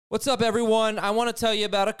What's up, everyone? I want to tell you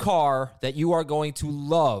about a car that you are going to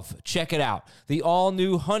love. Check it out. The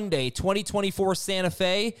all-new Hyundai 2024 Santa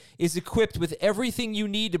Fe is equipped with everything you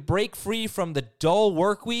need to break free from the dull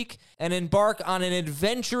work week and embark on an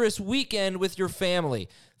adventurous weekend with your family.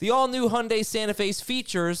 The all-new Hyundai Santa Fe's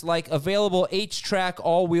features like available H-Track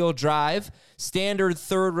all-wheel drive, standard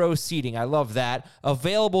third-row seating, I love that,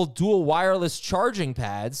 available dual wireless charging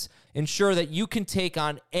pads, ensure that you can take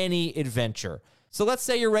on any adventure. So let's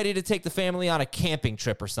say you're ready to take the family on a camping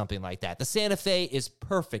trip or something like that. The Santa Fe is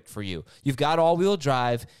perfect for you. You've got all-wheel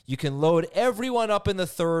drive. You can load everyone up in the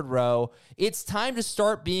third row. It's time to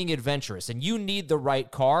start being adventurous, and you need the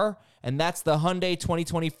right car, and that's the Hyundai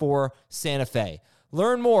 2024 Santa Fe.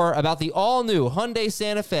 Learn more about the all-new Hyundai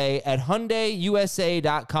Santa Fe at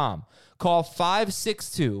HyundaiUSA.com. Call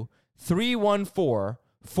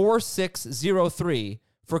 562-314-4603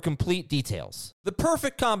 for complete details. The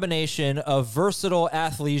perfect combination of versatile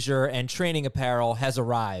athleisure and training apparel has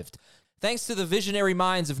arrived. Thanks to the visionary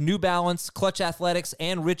minds of New Balance, Clutch Athletics,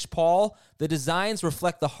 and Rich Paul, the designs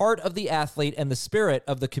reflect the heart of the athlete and the spirit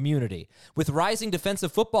of the community. With rising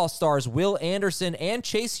defensive football stars Will Anderson and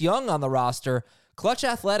Chase Young on the roster, Clutch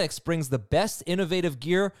Athletics brings the best innovative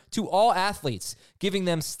gear to all athletes, giving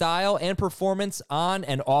them style and performance on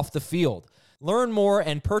and off the field. Learn more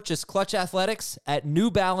and purchase Clutch Athletics at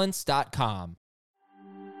newbalance.com.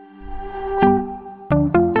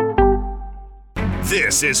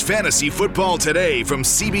 This is Fantasy Football Today from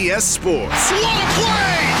CBS Sports. What a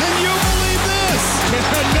play! Can you believe this?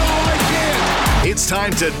 No, I can't. It's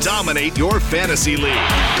time to dominate your fantasy league.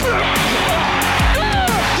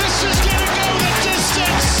 This is going to go the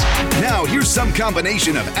distance. Now, here's some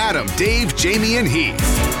combination of Adam, Dave, Jamie, and Heath.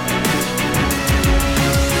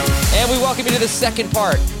 And we welcome you to the second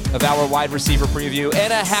part of our wide receiver preview.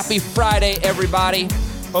 And a happy Friday, everybody.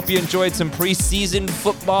 Hope you enjoyed some preseason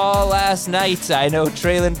football last night. I know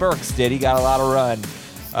Treylon Burks did. He got a lot of run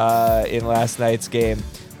in last night's game.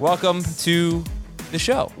 Welcome to the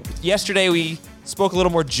show. Yesterday, we spoke a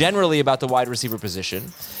little more generally about the wide receiver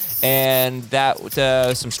position and that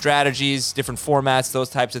some strategies, different formats, those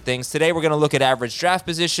types of things. Today, we're going to look at average draft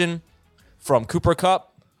position from Cooper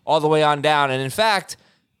Kupp all the way on down. And in fact,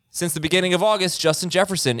 since the beginning of August, Justin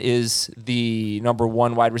Jefferson is the number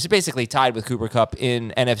one wide receiver, basically tied with Cooper Kupp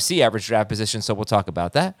in NFC average draft position, so we'll talk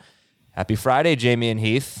about that. Happy Friday, Jamie and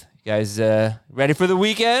Heath. You guys ready for the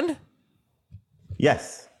weekend?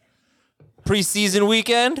 Yes. Preseason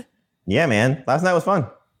weekend? Yeah, man. Last night was fun.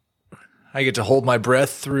 I get to hold my breath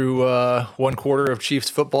through one quarter of Chiefs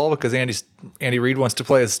football because Andy Reid wants to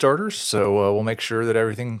play as starters, so we'll make sure that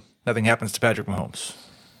nothing happens to Patrick Mahomes.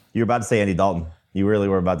 You were about to say Andy Dalton. You really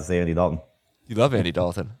were about to say Andy Dalton. You love Andy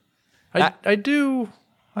Dalton. I do.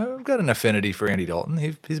 I've got an affinity for Andy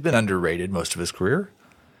Dalton. He's been underrated most of his career.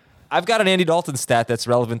 I've got an Andy Dalton stat that's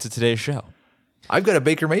relevant to today's show. I've got a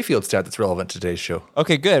Baker Mayfield stat that's relevant to today's show.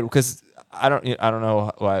 Okay, good, because I don't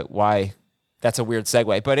know why that's a weird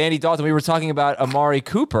segue. But Andy Dalton, we were talking about Amari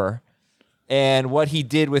Cooper and what he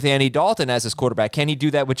did with Andy Dalton as his quarterback. Can he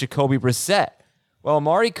do that with Jacoby Brissett? Well,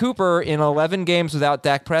 Amari Cooper, in 11 games without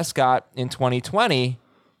Dak Prescott in 2020,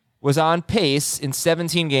 was on pace in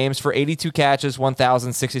 17 games for 82 catches,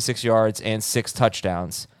 1,066 yards, and 6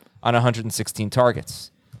 touchdowns on 116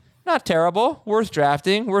 targets. Not terrible. Worth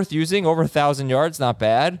drafting, worth using. Over 1,000 yards, not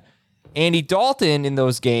bad. Andy Dalton in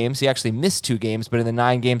those games, he actually missed 2 games, but in the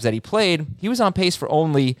 9 games that he played, he was on pace for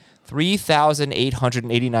only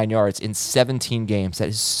 3,889 yards in 17 games. That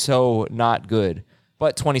is so not good.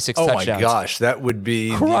 But 26 touchdowns. Oh my gosh, that would be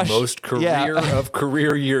the most career of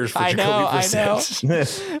career years for Jacoby Brissett. I know.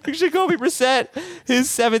 Jacoby Brissett, his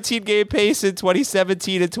 17-game pace in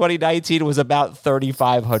 2017 and 2019 was about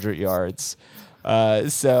 3,500 yards.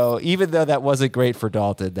 So even though that wasn't great for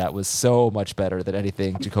Dalton, that was so much better than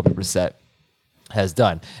anything Jacoby Brissett has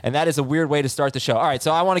done. And that is a weird way to start the show. All right,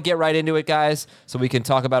 so I want to get right into it, guys, so we can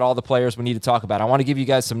talk about all the players we need to talk about. I want to give you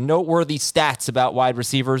guys some noteworthy stats about wide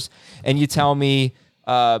receivers, and you tell me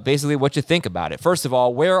basically what you think about it. First of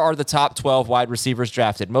all, where are the top 12 wide receivers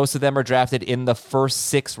drafted? Most of them are drafted in the first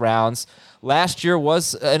 6 rounds. Last year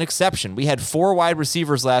was an exception. We had 4 wide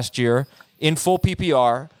receivers last year in full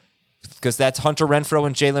PPR, because that's Hunter Renfrow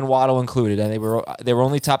and Jalen Waddle included, and they were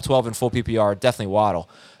only top 12 in full PPR, definitely Waddle.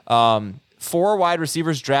 4 wide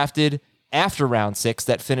receivers drafted after round 6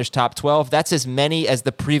 that finished top 12. That's as many as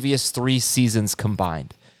the previous 3 seasons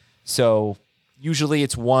combined. So usually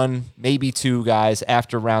it's 1, maybe 2 guys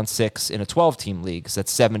after round 6 in a 12-team league. So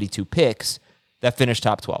that's 72 picks that finish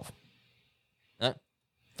top 12.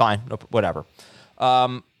 Fine, no, whatever.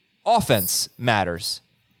 Offense matters.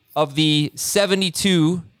 Of the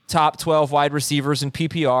 72 top 12 wide receivers in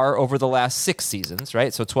PPR over the last 6 seasons,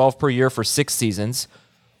 right? So 12 per year for 6 seasons.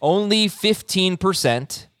 Only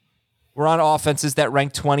 15% were on offenses that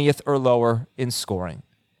ranked 20th or lower in scoring.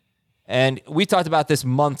 And we talked about this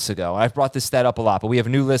months ago. I've brought this stat up a lot, but we have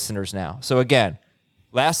new listeners now. So again,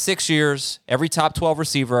 last 6 years, every top 12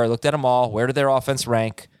 receiver, I looked at them all. Where did their offense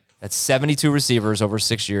rank? That's 72 receivers over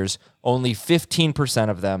 6 years. Only 15%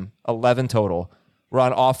 of them, 11 total, were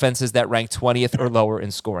on offenses that ranked 20th or lower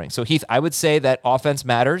in scoring. So Heath, I would say that offense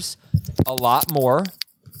matters a lot more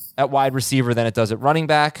at wide receiver than it does at running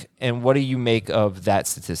back. And what do you make of that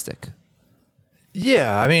statistic?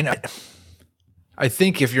 Yeah, I mean, I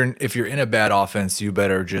think if you're in a bad offense, you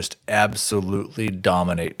better just absolutely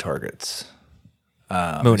dominate targets.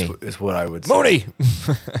 Mooney is what I would say. Mooney,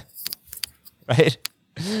 right?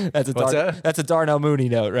 What's that? That's a Darnell Mooney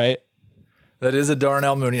note, right? That is a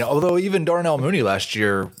Darnell Mooney. Although even Darnell Mooney last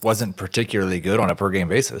year wasn't particularly good on a per game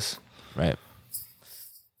basis. Right.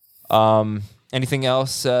 Anything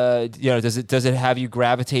else? Does it have you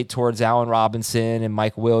gravitate towards Allen Robinson and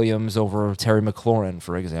Mike Williams over Terry McLaurin,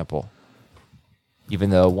 for example?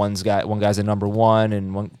 Even though one guy's a number one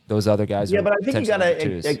and those other guys. Yeah, are but I think you got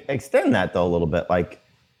to extend that though a little bit. Like,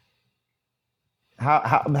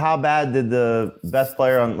 how bad did the best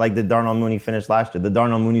player did Darnell Mooney finish last year? The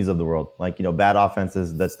Darnell Mooneys of the world, bad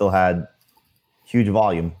offenses that still had huge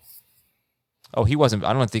volume. Oh, he wasn't.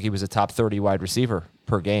 I don't think he was a top 30 wide receiver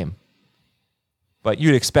per game. But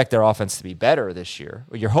you'd expect their offense to be better this year.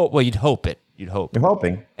 You'd hope it. You'd hope. You're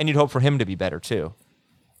hoping. And you'd hope for him to be better, too.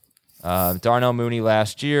 Darnell Mooney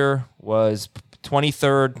last year was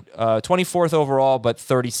 24th overall, but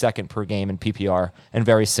 32nd per game in PPR, and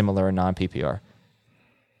very similar in non-PPR.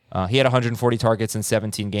 He had 140 targets in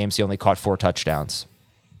 17 games. He only caught 4 touchdowns.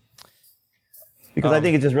 Because I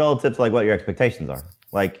think it's just relative to what your expectations are.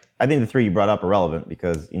 I think the 3 you brought up are relevant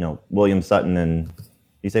because, Williams, Sutton, and...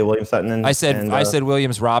 You say Williams, Sutton, and... I said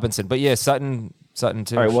Williams, Robinson. But yeah, Sutton too.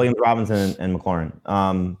 All right, Williams, Robinson, and McLaurin.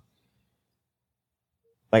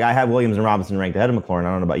 I have Williams and Robinson ranked ahead of McLaurin.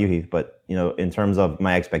 I don't know about you, Heath, but, in terms of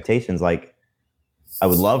my expectations, I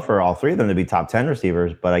would love for all 3 of them to be top 10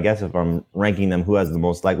 receivers, but I guess if I'm ranking them who has the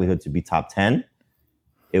most likelihood to be top 10,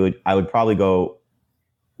 I would probably go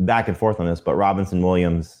back and forth on this, but Robinson,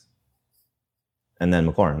 Williams, and then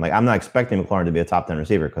McLaurin. I'm not expecting McLaurin to be a top 10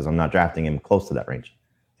 receiver because I'm not drafting him close to that range.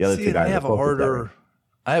 The other 2 guys I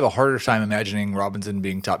have a harder time imagining Robinson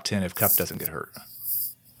being top 10 if Kupp doesn't get hurt.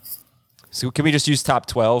 So can we just use top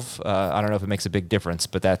 12? I don't know if it makes a big difference,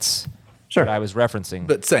 but that's what I was referencing.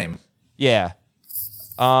 But same. Yeah.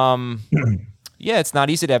 Yeah, it's not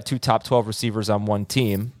easy to have 2 top 12 receivers on one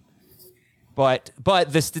team. But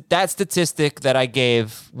that statistic that I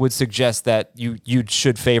gave would suggest that you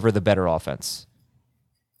should favor the better offense.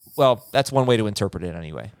 Well, that's one way to interpret it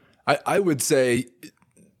anyway. I would say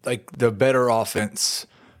the better offense,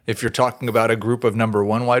 if you're talking about a group of number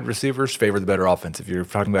 1 wide receivers, favor the better offense. If you're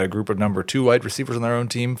talking about a group of number 2 wide receivers on their own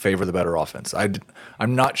team, favor the better offense.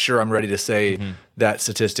 I'm not sure I'm ready to say that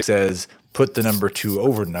statistic says put the number 2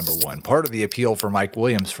 over the number 1. Part of the appeal for Mike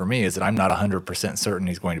Williams for me is that I'm not 100% certain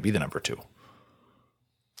he's going to be the number 2.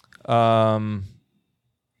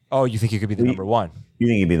 Oh, you think he could be the number 1? You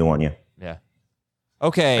think he'd be the one, yeah. Yeah.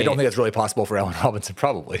 Okay. I don't think it's really possible for Allen Robinson,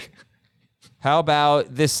 probably. How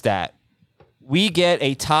about this stat? We get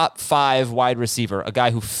a top 5 wide receiver, a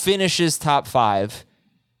guy who finishes top 5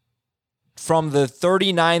 from the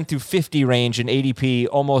 39 through 50 range in ADP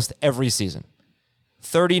almost every season.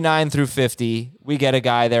 39 through 50, we get a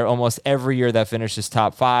guy there almost every year that finishes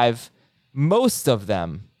top 5. Most of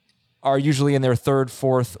them are usually in their 3rd,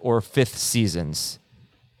 4th, or 5th seasons.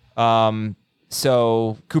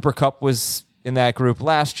 So Cooper Kupp was in that group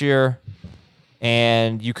last year.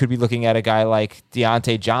 And you could be looking at a guy like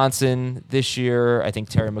Deontay Johnson this year. I think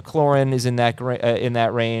Terry McLaurin is in that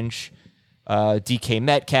range. DK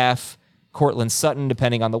Metcalf, Cortland Sutton,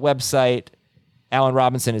 depending on the website. Allen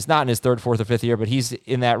Robinson is not in his 3rd, 4th, or 5th year, but he's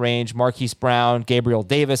in that range. Marquise Brown, Gabriel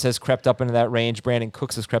Davis has crept up into that range. Brandon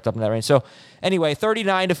Cooks has crept up into that range. So anyway,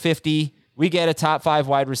 39 to 50, we get a top 5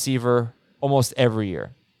 wide receiver almost every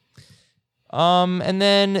year. And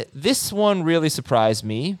then this one really surprised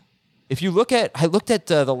me. If you I looked at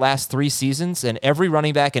the last 3 seasons, and every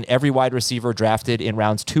running back and every wide receiver drafted in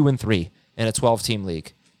rounds 2 and 3 in a 12-team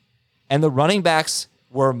league. And the running backs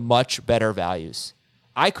were much better values.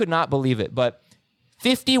 I could not believe it, but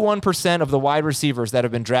 51% of the wide receivers that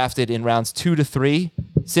have been drafted in rounds 2 to 3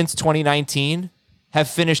 since 2019 have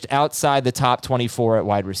finished outside the top 24 at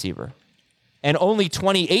wide receiver. And only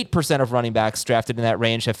 28% of running backs drafted in that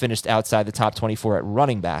range have finished outside the top 24 at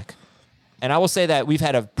running back. And I will say that we've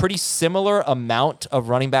had a pretty similar amount of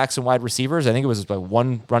running backs and wide receivers. I think it was like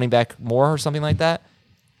one running back more or something like that.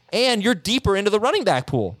 And you're deeper into the running back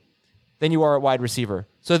pool than you are at wide receiver.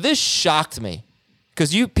 So this shocked me.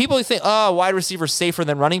 Because people think, wide receiver safer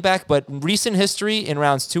than running back, but recent history in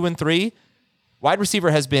rounds 2 and 3, wide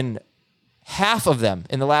receiver has been, half of them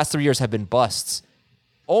in the last 3 years have been busts.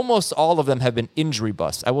 Almost all of them have been injury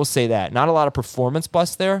busts. I will say that. Not a lot of performance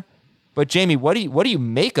busts there. But Jamie, what do you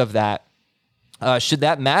make of that? Should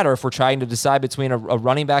that matter if we're trying to decide between a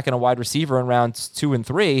running back and a wide receiver in rounds 2 and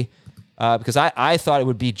 3? Because I thought it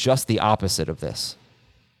would be just the opposite of this.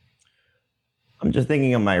 I'm just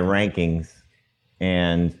thinking of my rankings,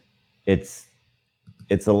 and it's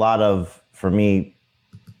a lot of, for me,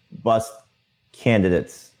 bust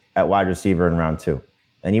candidates at wide receiver in round 2.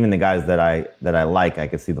 And even the guys that I like, I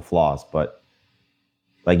could see the flaws. But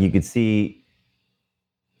like you could see,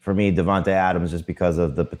 for me, Devontae Adams just because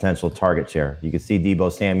of the potential target share. You could see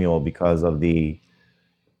Deebo Samuel because of the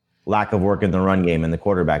lack of work in the run game and the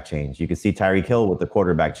quarterback change. You could see Tyreek Hill with the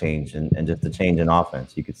quarterback change and just the change in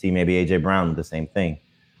offense. You could see maybe A.J. Brown with the same thing.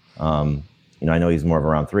 I know he's more of a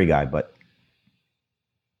round 3 guy, but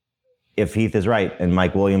if Heath is right and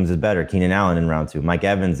Mike Williams is better, Keenan Allen in round 2, Mike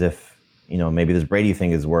Evans, if maybe this Brady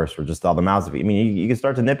thing is worse or just all the mouths. You can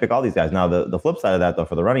start to nitpick all these guys. Now, the flip side of that, though,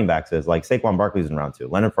 for the running backs is like Saquon Barkley's in round 2.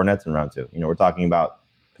 Leonard Fournette's in round 2. We're talking about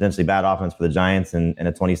potentially bad offense for the Giants and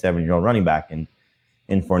a 27-year-old running back in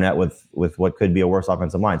Fournette with what could be a worse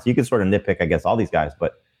offensive line. So you can sort of nitpick, I guess, all these guys.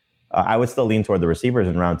 But I would still lean toward the receivers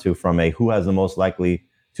in round 2 from a who has the most likely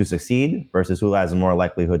to succeed versus who has a more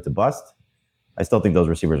likelihood to bust. I still think those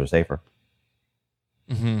receivers are safer.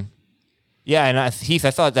 Mm-hmm. Yeah, and Heath,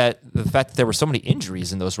 I thought that the fact that there were so many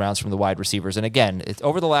injuries in those rounds from the wide receivers, and again, it's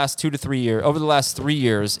over the last 3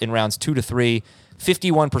 years in rounds 2 to 3,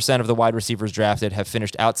 51% of the wide receivers drafted have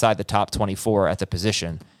finished outside the top 24 at the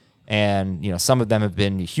position, and some of them have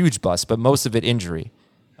been huge busts, but most of it injury.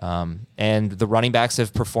 And the running backs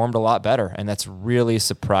have performed a lot better, and that's really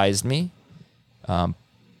surprised me.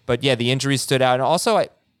 But yeah, the injuries stood out, and also you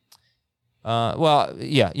know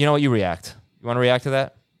what, you react. You want to react to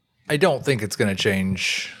that? I don't think it's going to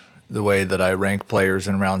change the way that I rank players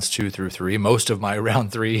in rounds 2 through 3. Most of my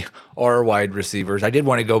round 3 are wide receivers. I did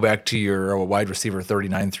want to go back to your wide receiver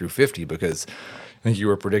 39 through 50 because I think you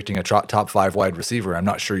were predicting a top 5 wide receiver. I'm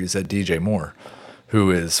not sure you said DJ Moore,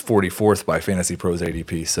 who is 44th by Fantasy Pros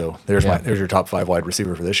ADP. So there's your top 5 wide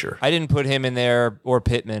receiver for this year. I didn't put him in there or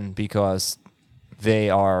Pittman because they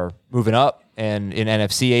are moving up. And in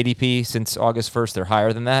NFC ADP, since August 1st, they're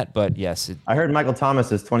higher than that. But yes. I heard Michael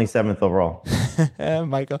Thomas is 27th overall.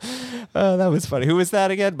 Michael. That was funny. Who was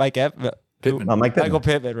that again? Pittman. Mike Pittman. Michael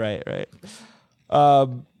Pittman, right.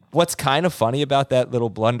 What's kind of funny about that little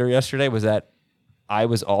blunder yesterday was that I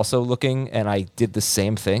was also looking and I did the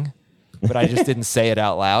same thing, but I just didn't say it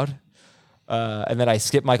out loud. And then I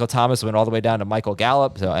skipped Michael Thomas, went all the way down to Michael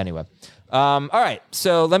Gallup. So anyway. All right.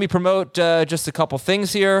 So let me promote just a couple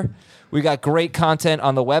things here. We got great content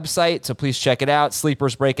on the website, so please check it out.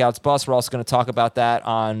 Sleepers, Breakouts, Bust. We're also going to talk about that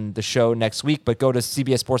on the show next week, but go to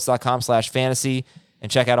cbssports.com/fantasy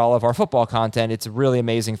and check out all of our football content. It's a really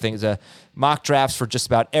amazing thing. It's a mock drafts for just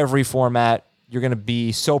about every format. You're going to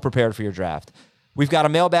be so prepared for your draft. We've got a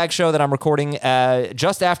mailbag show that I'm recording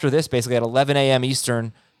just after this, basically at 11 a.m.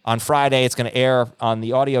 Eastern on Friday. It's going to air on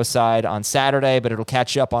the audio side on Saturday, but it'll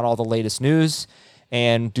catch you up on all the latest news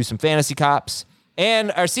and do some fantasy cops.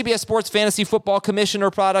 And our CBS Sports Fantasy Football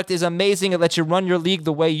Commissioner product is amazing. It lets you run your league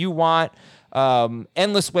the way you want.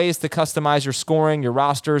 Endless ways to customize your scoring, your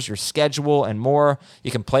rosters, your schedule, and more.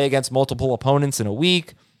 You can play against multiple opponents in a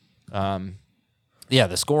week. The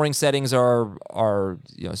scoring settings are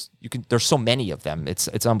there's so many of them.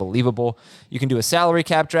 It's unbelievable. You can do a salary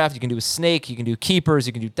cap draft. You can do a snake. You can do keepers.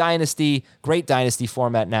 You can do dynasty. Great dynasty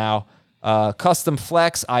format now. Custom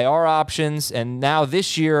flex, IR options, and now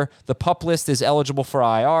this year, the PUP list is eligible for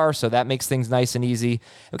IR, so that makes things nice and easy.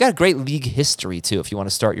 We've got a great league history, too, if you want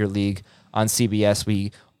to start your league on CBS.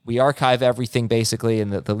 We archive everything, basically,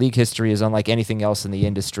 and the league history is unlike anything else in the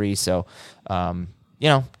industry, so so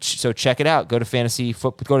check it out. Go to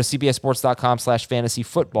cbssports.com/fantasy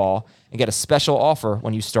football and get a special offer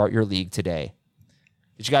when you start your league today.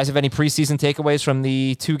 Did you guys have any preseason takeaways from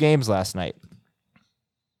the 2 games last night?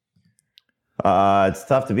 It's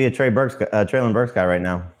tough to be a Treylon Burks guy right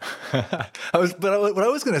now. What I was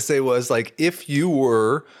going to say was, like, if you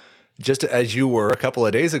were just as you were a couple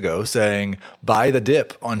of days ago saying buy the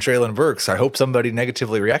dip on Treylon Burks, I hope somebody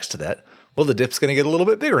negatively reacts to that. Well, the dip's going to get a little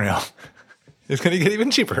bit bigger now. It's going to get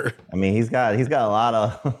even cheaper. I mean, he's got a lot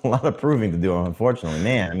of proving to do. Unfortunately,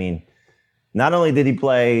 man. I mean, not only did he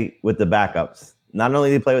play with the backups,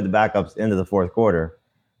 into the fourth quarter,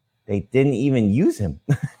 they didn't even use him.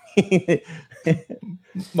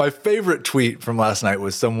 My favorite tweet from last night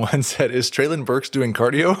was someone said, "Is Treylon Burks doing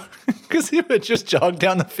cardio?" Because he would just jog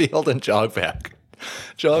down the field and jog back.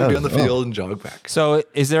 Jog down the field and jog back. So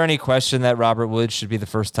is there any question that Robert Woods should be the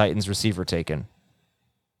first Titans receiver taken?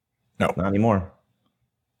 No, not anymore.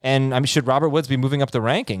 And I mean, should Robert Woods be moving up the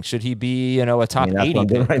ranking? Should he be, a top 80 that's what I'm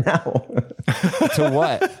doing pick? right now. To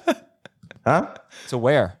what? Huh? To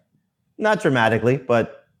where? Not dramatically,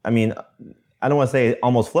 but I mean, I don't want to say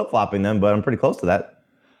almost flip-flopping them, but I'm pretty close to that.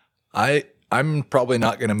 I'm probably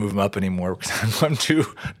not going to move him up anymore because I'm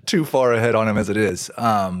too far ahead on him as it is.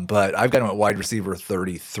 But I've got him at wide receiver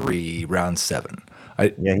 33, round 7.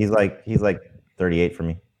 He's like 38 for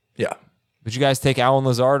me. Yeah. Would you guys take Allen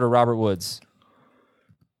Lazard or Robert Woods?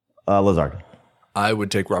 Lazard. I would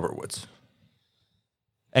take Robert Woods.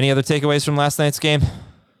 Any other takeaways from last night's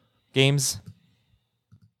games?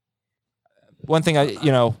 One thing I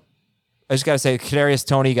just got to say, Kadarius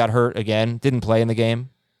Toney got hurt again. Didn't play in the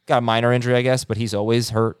game. Got a minor injury, I guess, but he's always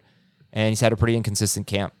hurt, and he's had a pretty inconsistent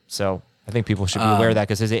camp. So I think people should be aware of that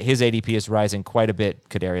because his ADP is rising quite a bit.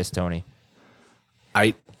 Kadarius Toney.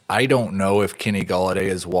 I don't know if Kenny Golladay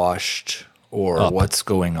is washed or what's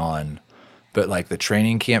going on, but like the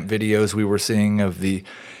training camp videos we were seeing of I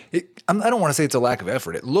don't want to say it's a lack of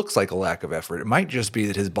effort. It looks like a lack of effort. It might just be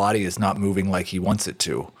that his body is not moving like he wants it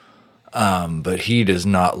to. But he does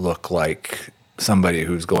not look like somebody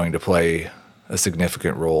who's going to play a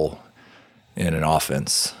significant role in an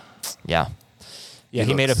offense. Yeah.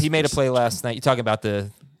 He made a play last night. You talking about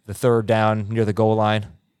the third down near the goal line?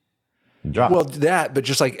 Drop. Well, but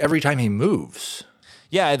just like every time he moves.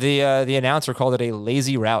 Yeah, the announcer called it a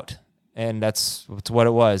lazy route, and that's what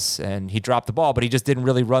it was. And he dropped the ball, but he just didn't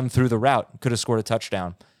really run through the route. Could have scored a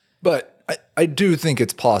touchdown. But I do think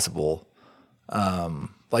it's possible.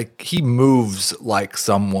 Like he moves like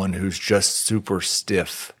someone who's just super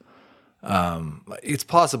stiff. It's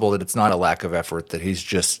possible that it's not a lack of effort, that he's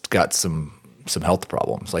just got some health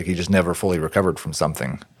problems. Like he just never fully recovered from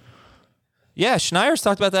something. Yeah, Schneier's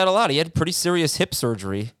talked about that a lot. He had pretty serious hip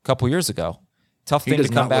surgery a couple years ago. Tough thing to come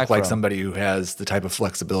back from. He does not look like somebody who has the type of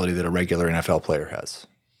flexibility that a regular NFL player has.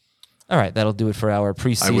 All right, that'll do it for our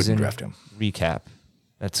preseason I wouldn't draft him. Recap.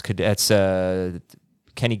 That's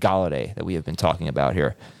Kenny Golladay that we have been talking about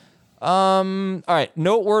here. All right,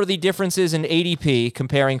 noteworthy differences in ADP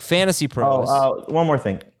comparing fantasy pros. One more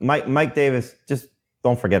thing. Mike Davis, just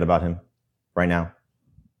don't forget about him right now.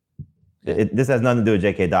 This has nothing to do with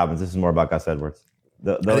J.K. Dobbins. This is more about Gus Edwards.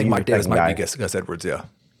 I think Mike Davis might be Gus Edwards, yeah.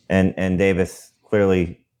 And Davis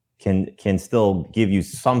clearly can still give you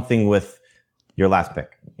something with your last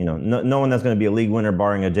pick. No one that's going to be a league winner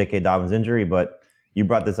barring a J.K. Dobbins injury, but you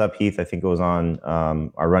brought this up, Heath. I think it was on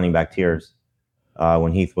our running back tiers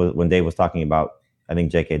when Dave was talking about, I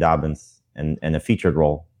think, J.K. Dobbins and a featured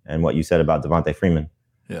role and what you said about Devontae Freeman.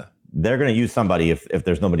 Yeah. They're going to use somebody if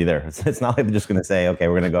there's nobody there. It's not like they're just going to say, okay,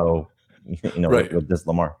 we're going to go right. with this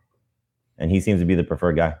Lamar. And he seems to be the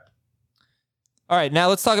preferred guy. All right, now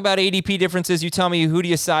let's talk about ADP differences. You tell me, who do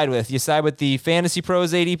you side with? You side with the Fantasy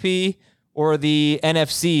Pros ADP or the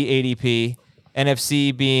NFC ADP?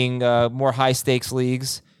 NFC being more high-stakes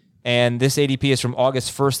leagues. And this ADP is from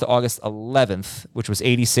August 1st to August 11th, which was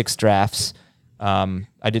 86 drafts.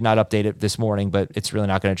 I did not update it this morning, but it's really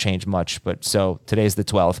not going to change much. But so today's the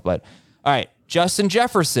 12th. But all right, Justin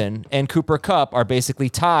Jefferson and Cooper Kupp are basically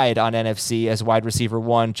tied on NFC as wide receiver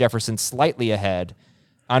 1. Jefferson slightly ahead.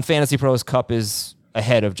 On Fantasy Pros, Kupp is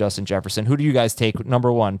ahead of Justin Jefferson. Who do you guys take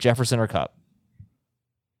number 1, Jefferson or Kupp?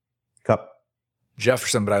 Kupp.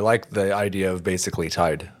 Jefferson, but I like the idea of basically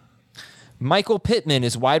tied. Michael Pittman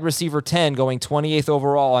is wide receiver 10, going 28th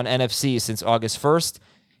overall on NFC since August 1st.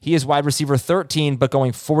 He is wide receiver 13, but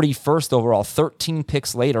going 41st overall, 13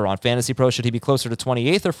 picks later on Fantasy Pro. Should he be closer to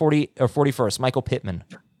 28th or 41st? Michael Pittman.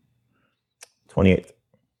 28th.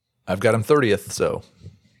 I've got him 30th, so.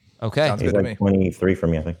 Okay. Sounds He's good like to me. 23 for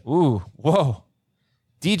me, I think. Ooh, whoa.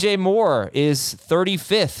 DJ Moore is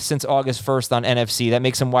 35th since August 1st on NFC. That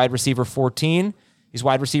makes him wide receiver 14. He's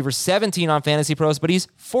wide receiver 17 on Fantasy Pros, but he's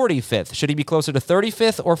 45th. Should he be closer to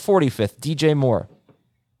 35th or 45th? DJ Moore.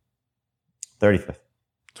 35th.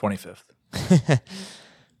 25th.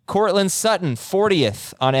 Cortland Sutton,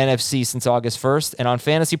 40th on NFC since August 1st. And on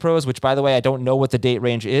Fantasy Pros, which, by the way, I don't know what the date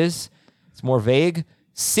range is. It's more vague.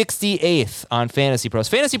 68th on Fantasy Pros.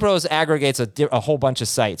 Fantasy Pros aggregates a whole bunch of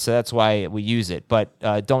sites, so that's why we use it, but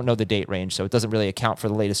don't know the date range, so it doesn't really account for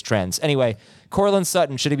the latest trends. Anyway, Cortland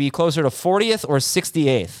Sutton, should he be closer to 40th or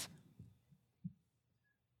 68th?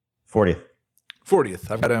 40th.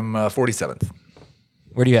 40th. I've got him 47th.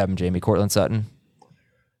 Where do you have him, Jamie? Cortland Sutton?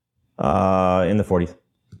 In the 40s.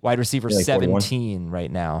 Wide receiver like 17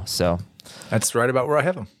 right now. So That's right about where I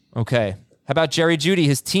have him. okay. How about Jerry Jeudy,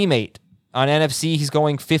 his teammate? On NFC, he's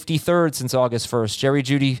going 53rd since August 1st. Jerry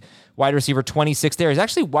Jeudy, wide receiver 26 there. He's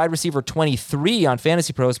actually wide receiver 23 on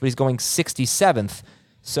Fantasy Pros, but he's going 67th.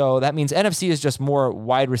 So that means NFC is just more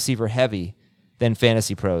wide receiver heavy than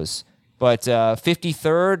Fantasy Pros. But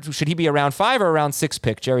 53rd, should he be around 5 or around 6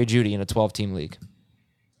 pick, Jerry Jeudy, in a 12-team league?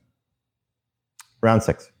 Round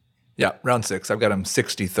 6. Yeah, round 6. I've got him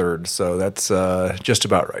 63rd, so that's just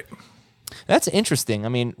about right. That's interesting. I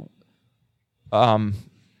mean,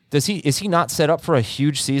 is he not set up for a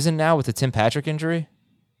huge season now with the Tim Patrick injury?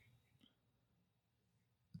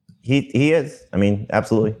 He is. I mean,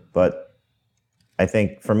 absolutely. But I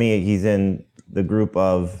think for me, he's in the group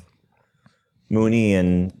of Mooney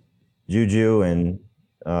and Juju and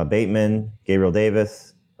Bateman, Gabriel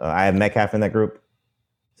Davis. I have Metcalf in that group.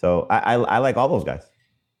 So I like all those guys.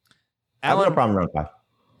 I have no problem around 5.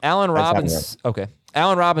 Allen Robinson. Okay.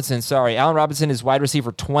 Allen Robinson, sorry. Allen Robinson is wide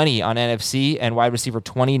receiver 20 on NFC and wide receiver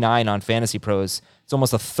 29 on Fantasy Pros. It's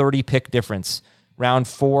almost a 30-pick difference. Round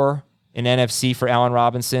 4 in NFC for Allen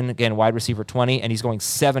Robinson. Again, wide receiver 20, and he's going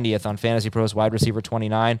 70th on Fantasy Pros, wide receiver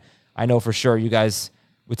 29. I know for sure you guys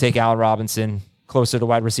would take Allen Robinson closer to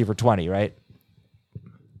wide receiver 20, right?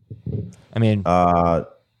 I mean...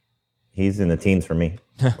 he's in the teens for me.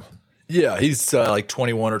 Yeah, he's like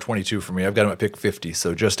 21 or 22 for me. I've got him at pick 50,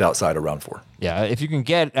 so just outside of round 4. Yeah, if you can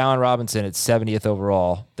get Allen Robinson at 70th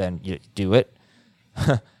overall, then you do it.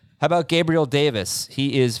 How about Gabriel Davis?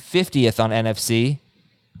 He is 50th on NFC.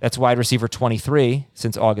 That's wide receiver 23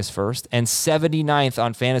 since August 1st. And 79th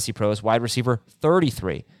on Fantasy Pros, wide receiver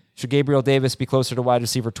 33. Should Gabriel Davis be closer to wide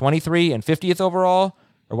receiver 23 and 50th overall,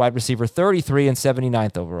 or wide receiver 33 and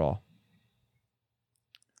 79th overall?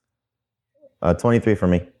 23 for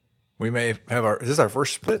me. We may have is this our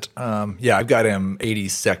first split? Yeah, I've got him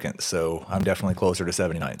 82nd, so I'm definitely closer to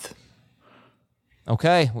 79th.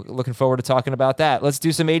 Okay, looking forward to talking about that. Let's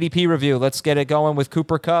do some ADP review. Let's get it going with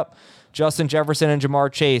Cooper Kupp, Justin Jefferson, and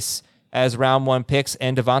Jamar Chase as round 1 picks,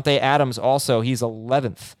 and Devontae Adams also. He's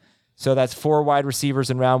 11th. So that's 4 wide receivers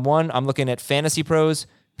in round 1. I'm looking at Fantasy Pros,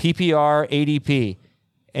 PPR, ADP,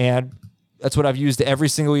 and that's what I've used every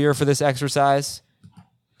single year for this exercise.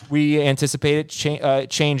 We anticipate it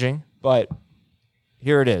changing, but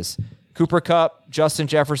here it is. Cooper Kupp, Justin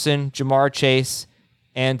Jefferson, Jamar Chase,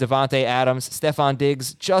 and Devontae Adams. Stephon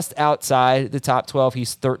Diggs just outside the top 12.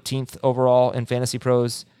 He's 13th overall in Fantasy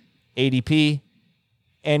Pros ADP.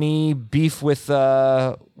 Any beef with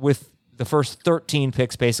the first 13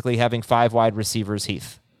 picks basically having 5 wide receivers,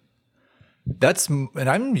 Heath? And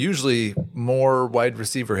I'm usually more wide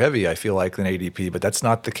receiver heavy, I feel like, than ADP, but that's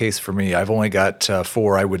not the case for me. I've only got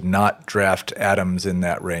 4. I would not draft Adams in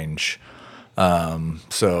that range.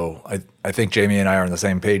 So I think Jamie and I are on the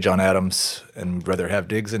same page on Adams and would rather have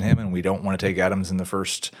Diggs than him, and we don't want to take Adams in the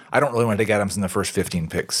first. I don't really want to take Adams in the first 15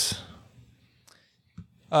 picks.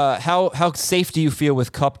 How safe do you feel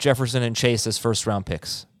with Kupp, Jefferson, and Chase as first round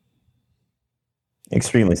picks?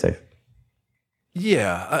 Extremely safe.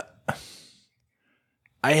 Yeah.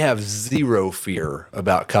 I have zero fear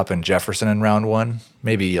about Kupp and Jefferson in round 1.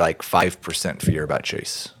 Maybe like 5% fear about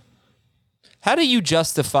Chase. How do you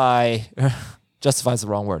justify? Justify is the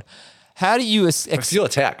wrong word. How do you? I feel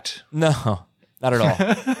attacked. No, not at all.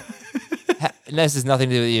 This has nothing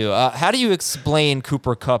to do with you. How do you explain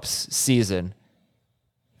Cooper Kupp's season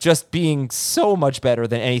just being so much better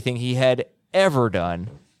than anything he had ever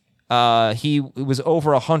done? He was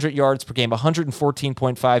over 100 yards per game,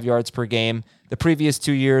 114.5 yards per game. The previous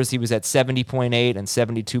 2 years, he was at 70.8 and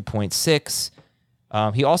 72.6.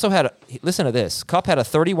 He also had, listen to this, Kupp had a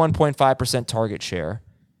 31.5% target share.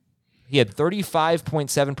 He had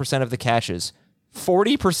 35.7% of the catches,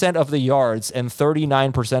 40% of the yards, and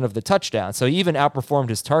 39% of the touchdowns. So he even outperformed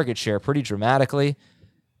his target share pretty dramatically.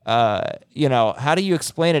 How do you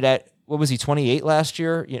explain it at, what was he, 28 last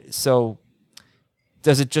year? So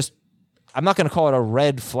does it just, I'm not going to call it a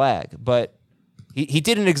red flag, but he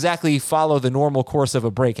didn't exactly follow the normal course of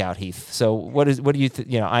a breakout, Heath. So what do you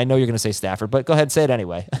I know you're going to say Stafford, but go ahead and say it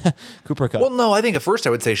anyway. Cooper Kupp. Well, no, I think at first I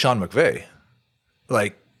would say Sean McVay.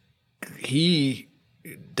 Like, he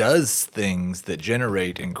does things that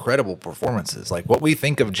generate incredible performances. Like what we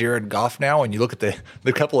think of Jared Goff now, and you look at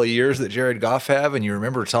the couple of years that Jared Goff have, and you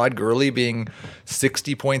remember Todd Gurley being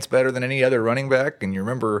 60 points better than any other running back, and you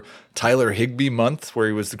remember Tyler Higbee month where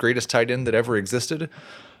he was the greatest tight end that ever existed.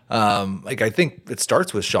 I think it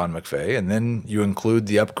starts with Sean McVay, and then you include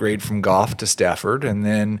the upgrade from Goff to Stafford, and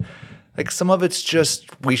then Like some of it's just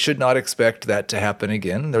we should not expect that to happen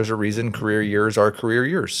again. There's a reason career years are career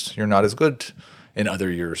years. You're not as good in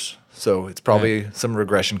other years. So it's probably some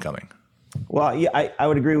regression coming. Well, yeah, I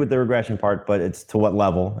would agree with the regression part, but it's to what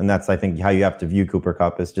level? And that's, I think, how you have to view Cooper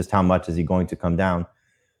Kupp is just how much is he going to come down.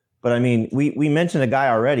 But I mean, we mentioned a guy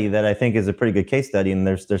already that I think is a pretty good case study, and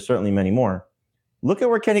there's certainly many more. Look at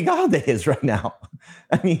where Kenny Golladay is right now.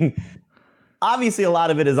 I mean, obviously a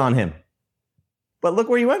lot of it is on him. But look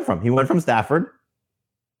where he went from. He went from Stafford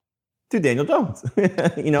to Daniel Jones.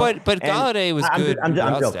 You know, but Golladay was good. I'm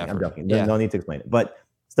joking. Yeah. No need to explain it. But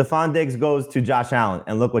Stephon Diggs goes to Josh Allen,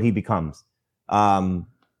 and look what he becomes. Peyton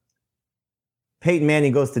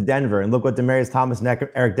Manning goes to Denver, and look what Demaryius Thomas and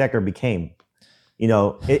Eric Decker became. You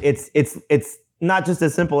know, it's not just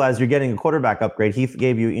as simple as you're getting a quarterback upgrade. Heath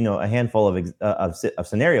gave you, a handful of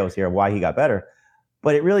scenarios here of why he got better,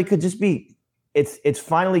 but it really could just be it's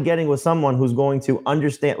finally getting with someone who's going to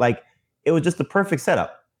understand. Like, it was just the perfect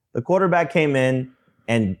setup. The quarterback came in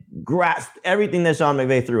and grasped everything that Sean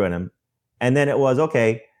McVay threw at him, and then it was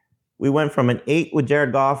okay. We went from an 8 with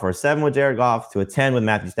Jared Goff or a 7 with Jared Goff to a 10 with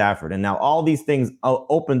Matthew Stafford, and now all these things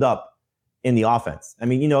opened up in the offense. I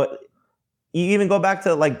mean, you even go back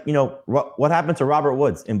to what happened to Robert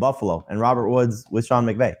Woods in Buffalo and Robert Woods with Sean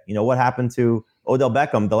McVay. What happened to Odell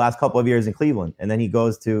Beckham the last couple of years in Cleveland, and then he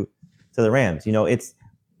goes to the Rams. It's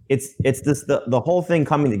this the whole thing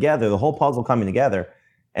coming together, the whole puzzle coming together.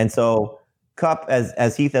 And so Kupp,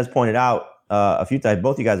 as Heath has pointed out a few times,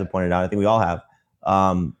 both you guys have pointed out, I think we all have,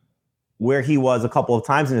 where he was a couple of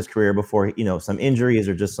times in his career before some injuries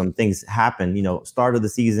or just some things happened. Start of the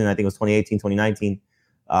season, I think it was 2018, 2019.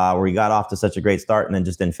 Where he got off to such a great start and then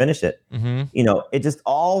just didn't finish it. Mm-hmm. It just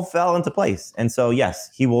all fell into place. And so, yes,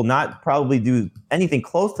 he will not probably do anything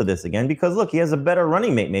close to this again because, look, he has a better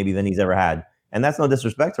running mate maybe than he's ever had. And that's no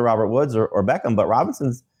disrespect to Robert Woods or Beckham, but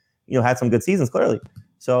Robinson's, had some good seasons, clearly.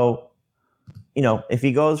 So, if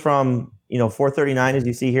he goes from, 439, as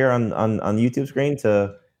you see here on the YouTube screen,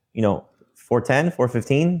 to, 410,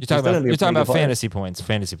 415. You're talking about fantasy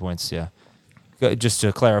points, yeah. Just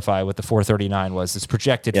to clarify what the 439 was, it's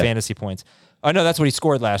projected fantasy points. Oh, no, that's what he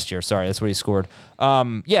scored last year. Sorry, that's what he scored.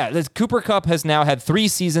 Cooper Kupp has now had 3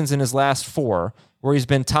 seasons in his last 4 where he's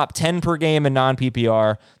been top 10 per game in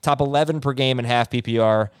non-PPR, top 11 per game in half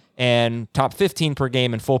PPR, and top 15 per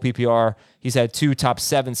game in full PPR. He's had 2 top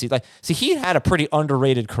 7 seasons. He had a pretty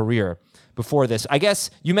underrated career before this. I guess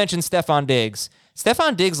you mentioned Stephon Diggs.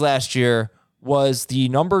 Stephon Diggs last year was the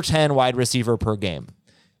number 10 wide receiver per game.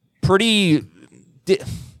 Pretty...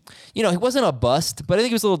 he wasn't a bust, but I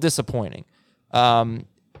think he was a little disappointing.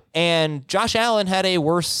 And Josh Allen had a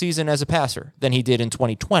worse season as a passer than he did in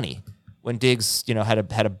 2020 when Diggs, had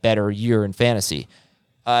a better year in fantasy.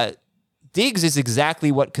 Diggs is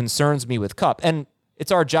exactly what concerns me with Kupp, and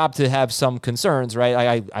it's our job to have some concerns,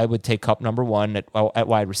 right? I would take Kupp number 1 at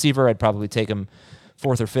wide receiver. I'd probably take him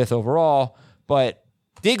 4th or 5th overall, but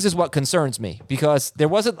Diggs is what concerns me because there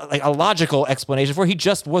wasn't a logical explanation for it. He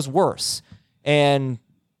just was worse. And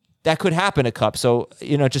that could happen to Kupp. So,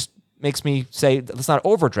 it just makes me say, let's not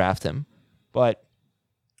overdraft him. But,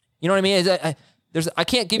 you know what I mean? I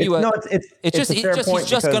can't give you a... No, he's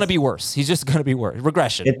just going to be worse. He's just going to be worse.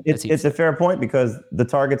 Regression. It's a fair point because the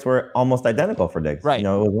targets were almost identical for Diggs. Right. It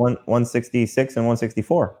was 166 and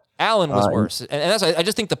 164. Allen was worse. And that's I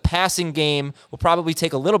just think the passing game will probably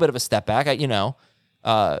take a little bit of a step back,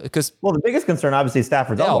 because... Well, the biggest concern, obviously, is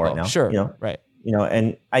Stafford's elbow right now. Sure, right.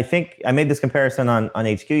 And I think I made this comparison on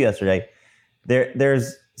HQ yesterday.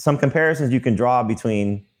 There's some comparisons you can draw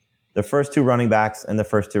between the first 2 running backs and the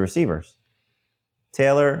first 2 receivers.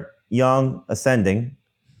 Taylor, Young, ascending.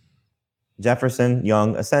 Jefferson,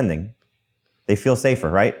 Young, ascending. They feel safer,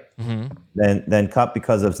 right? Mm-hmm. Than Kupp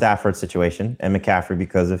because of Stafford's situation and McCaffrey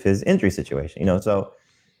because of his injury situation. So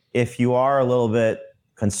if you are a little bit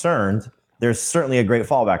concerned, there's certainly a great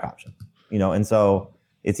fallback option. And so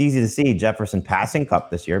it's easy to see Jefferson passing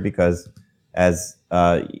Kupp this year because, as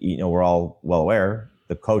we're all well aware,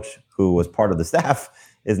 the coach who was part of the staff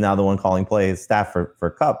is now the one calling plays. Staff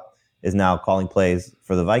for Kupp is now calling plays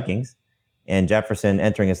for the Vikings, and Jefferson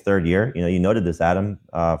entering his 3rd year. You noted this, Adam,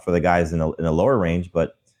 for the guys in a lower range,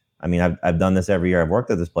 but I mean, I've done this every year. I've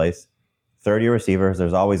worked at this place. 3rd-year receivers.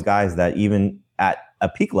 There's always guys that even at a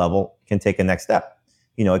peak level can take a next step.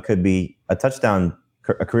 It could be a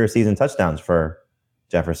career season touchdowns for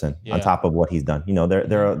Jefferson on top of what he's done.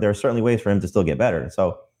 There are certainly ways for him to still get better.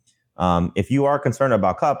 So if you are concerned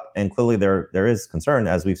about Kupp, and clearly there is concern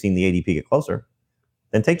as we've seen the ADP get closer,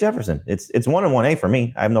 then take Jefferson. It's 1 and 1A for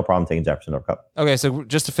me. I have no problem taking Jefferson over Kupp. Okay, so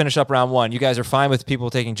just to finish up round 1, you guys are fine with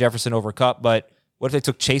people taking Jefferson over Kupp, but what if they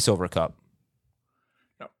took Chase over Kupp?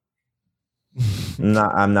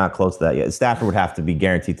 I'm not close to that yet. Stafford would have to be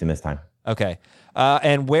guaranteed to miss time. Okay.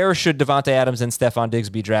 And where should Devontae Adams and Stephon Diggs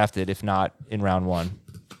be drafted if not in round 1?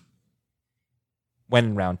 When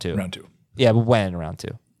in round 2? Round 2. Yeah, but when in round 2?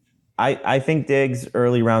 I think Diggs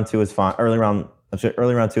early round 2 is fine. Early round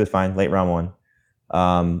 2 is fine. Late round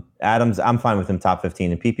 1. Adams, I'm fine with him top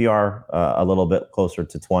 15 in PPR, a little bit closer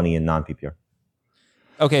to 20 in non-PPR.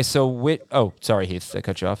 Okay, so sorry, Heath, I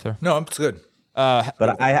cut you off there. No, it's good.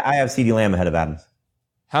 But I have CeeDee Lamb ahead of Adams.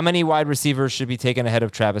 How many wide receivers should be taken ahead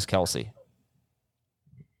of Travis Kelce?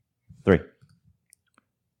 3.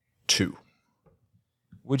 2.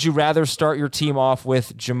 Would you rather start your team off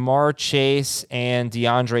with Jamar Chase and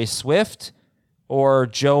DeAndre Swift or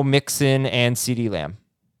Joe Mixon and CeeDee Lamb?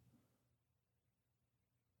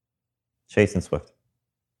 Chase and Swift.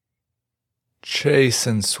 Chase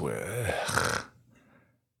and Swift.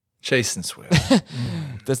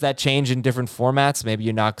 Does that change in different formats? Maybe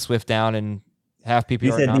you knock Swift down in half PPR.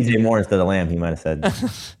 You said DJ Moore instead of Lamb, he might have said.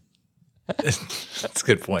 That's a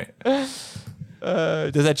good point.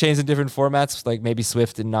 Does that change in different formats? Like maybe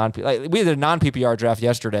Swift and we did a non-PPR draft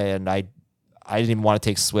yesterday, and I didn't even want to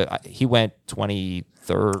take Swift. He went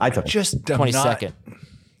 23rd. I took Just 22nd.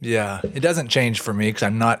 Yeah, it doesn't change for me because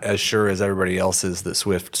I'm not as sure as everybody else is that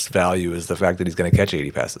Swift's value is the fact that he's going to catch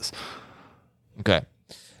 80 passes. Okay.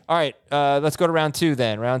 All right, let's go to round 2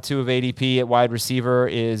 then. Round 2 of ADP at wide receiver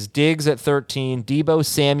is Diggs at 13, Deebo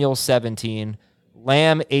Samuel 17,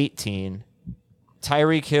 Lamb 18,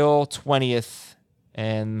 Tyreek Hill 20th,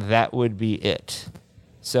 and that would be it.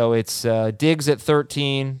 So it's Diggs at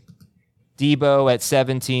 13, Deebo at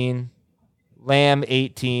 17, Lamb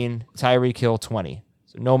 18, Tyreek Hill 20.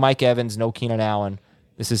 So no Mike Evans, no Keenan Allen.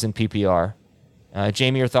 This is in PPR.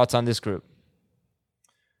 Jamie, your thoughts on this group?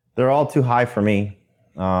 They're all too high for me.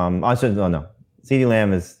 No. CeeDee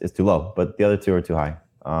Lamb is too low, but the other two are too high.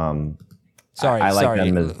 Sorry. I like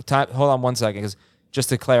them as, Hold on 1 second, because just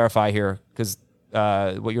to clarify here, because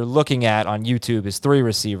what you're looking at on YouTube is 3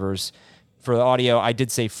 receivers. For the audio, I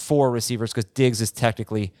did say 4 receivers because Diggs is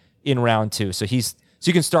technically in round 2. So you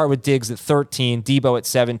can start with Diggs at 13, Deebo at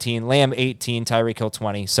 17, Lamb 18, Tyreek Hill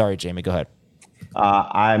 20. Sorry, Jamie, go ahead.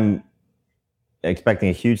 I'm expecting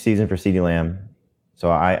a huge season for CeeDee Lamb,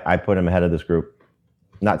 so I put him ahead of this group.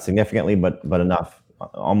 Not significantly, but enough,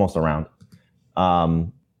 almost around.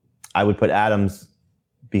 I would put Adams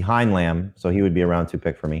behind Lamb, so he would be a round 2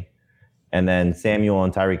 pick for me. And then Samuel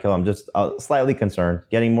and Tyreek Hill, I'm just slightly concerned,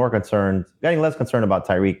 getting less concerned about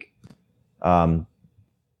Tyreek,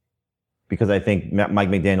 because I think Mike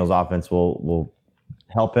McDaniel's offense will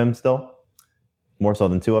help him still, more so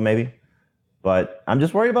than Tua maybe. But I'm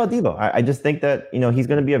just worried about Deebo. I just think that he's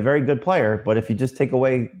going to be a very good player, but if you just take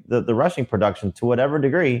away the rushing production to whatever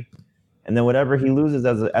degree, and then whatever he loses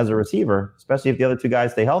as a receiver, especially if the other 2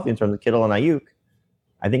 guys stay healthy in terms of Kittle and Ayuk,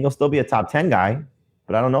 I think he'll still be a top 10 guy,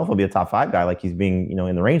 but I don't know if he'll be a top 5 guy like he's being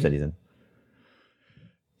in the range that he's in.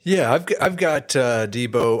 Yeah, I've got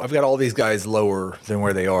Deebo. I've got all these guys lower than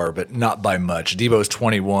where they are, but not by much. Deebo's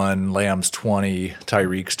 21, Lamb's 20,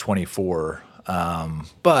 Tyreek's 24.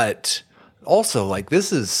 But also, like,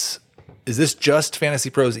 is this just Fantasy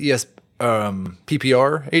Pros PPR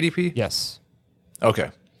ADP? Yes. Okay.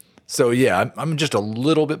 So yeah, I'm just a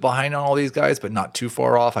little bit behind on all these guys, but not too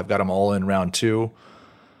far off. I've got them all in round 2.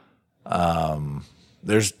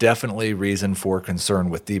 There's definitely reason for concern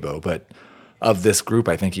with Deebo, but of this group,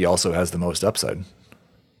 I think he also has the most upside.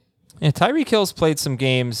 Yeah, Tyreek Hill's played some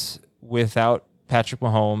games without Patrick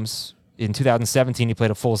Mahomes. In 2017, he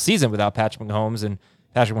played a full season without Patrick Mahomes,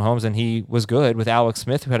 and he was good with Alex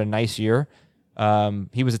Smith, who had a nice year.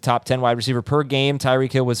 He was a top 10 wide receiver per game.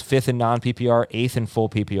 Tyreek Hill was 5th in non-PPR, 8th in full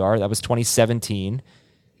PPR. That was 2017.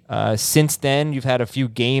 Since then, you've had a few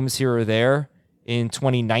games here or there. In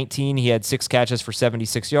 2019, he had 6 catches for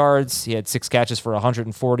 76 yards. He had 6 catches for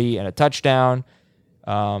 140 and a touchdown.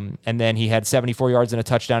 And then he had 74 yards and a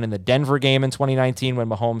touchdown in the Denver game in 2019 when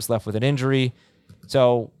Mahomes left with an injury.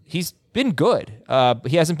 So he's been good.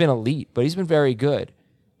 He hasn't been elite, but he's been very good.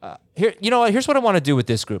 Here's what I want to do with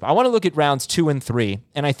this group. I want to look at rounds 2 and 3,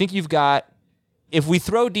 and I think you've got, if we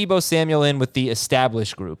throw Deebo Samuel in with the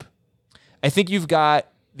established group, I think you've got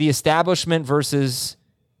the establishment versus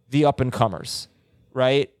the up-and-comers,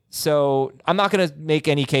 right? So I'm not going to make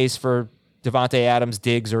any case for Devontae Adams,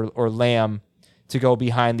 Diggs, or Lamb to go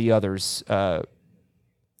behind the others for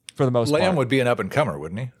the most part. Lamb would be an up-and-comer,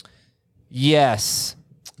 wouldn't he? Yes.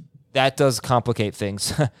 That does complicate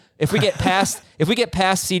things. If we get past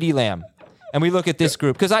CeeDee Lamb and we look at this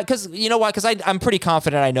group, because you know why? Because I'm pretty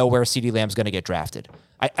confident I know where CeeDee Lamb's going to get drafted.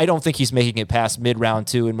 I don't think he's making it past mid-round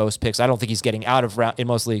 2 in most picks. I don't think he's getting out of round in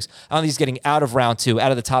most leagues. I don't think he's getting out of round 2,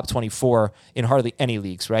 out of the top 24 in hardly any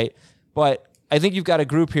leagues, right? But I think you've got a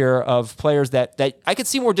group here of players that I could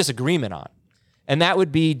see more disagreement on. And that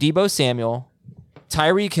would be Deebo Samuel,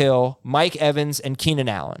 Tyreek Hill, Mike Evans, and Keenan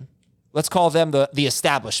Allen. Let's call them the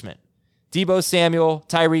establishment. Deebo Samuel,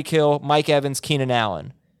 Tyreek Hill, Mike Evans, Keenan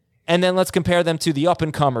Allen. And then let's compare them to the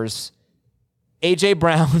up-and-comers, A.J.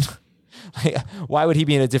 Brown. Why would he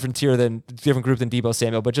be in a different group than Deebo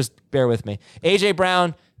Samuel? But just bear with me. A.J.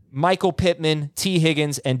 Brown, Michael Pittman, T.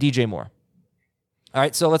 Higgins, and DJ Moore. All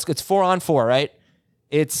right, so it's 4-on-4, right?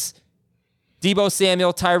 It's Deebo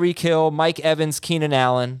Samuel, Tyreek Hill, Mike Evans, Keenan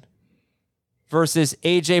Allen versus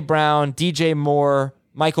A.J. Brown, DJ Moore,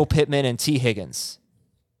 Michael Pittman, and T. Higgins.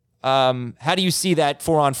 How do you see that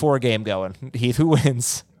 4-on-4 game going, Heath? Who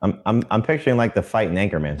wins? I'm picturing like the fight in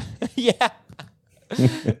Anchorman. Yeah.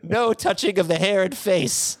 No touching of the hair and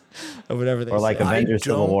face, or whatever they say. Or like Avengers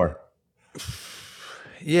Civil War.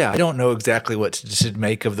 Yeah, I don't know exactly what to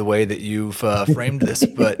make of the way that you've framed this,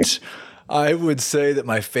 but I would say that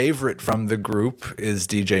my favorite from the group is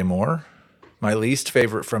DJ Moore. My least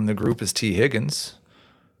favorite from the group is T. Higgins.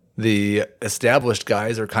 The established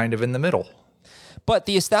guys are kind of in the middle. But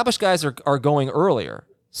the established guys are going earlier.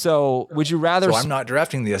 So would you rather... So I'm not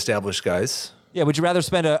drafting the established guys. Yeah, would you rather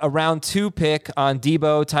spend a round 2 pick on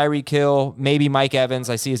Deebo, Tyreek Hill, maybe Mike Evans?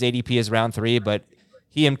 I see his ADP is round 3, but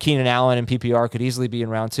he and Keenan Allen and PPR could easily be in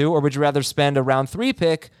round 2. Or would you rather spend a round 3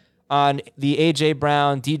 pick on the A.J.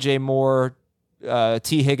 Brown, DJ Moore,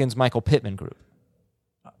 T. Higgins, Michael Pittman group?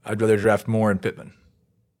 I'd rather draft Moore and Pittman.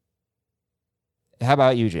 How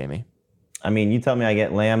about you, Jamie? I mean, you tell me I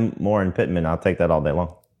get Lamb, Moore, and Pittman, I'll take that all day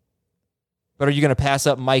long. But are you going to pass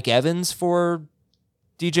up Mike Evans for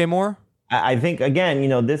DJ Moore? I think,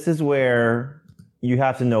 again, this is where you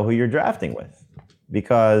have to know who you're drafting with.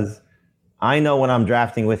 Because I know when I'm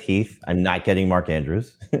drafting with Heath, I'm not getting Mark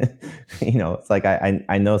Andrews. It's like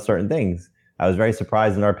I know certain things. I was very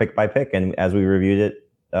surprised in our pick by pick. And as we reviewed it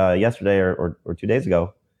yesterday or 2 days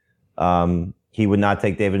ago, he would not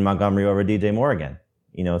take David Montgomery over DJ Moore again.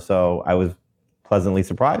 So I was pleasantly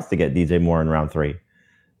surprised to get DJ Moore in round 3.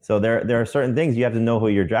 So there are certain things you have to know who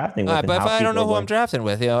you're drafting with. But if I don't know who I'm drafting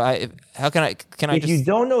with, how can I? If you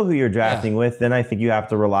don't know who you're drafting with, then I think you have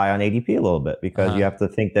to rely on ADP a little bit because you have to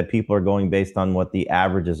think that people are going based on what the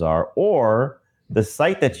averages are or the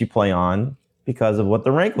site that you play on because of what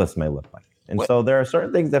the rank list may look like. And so there are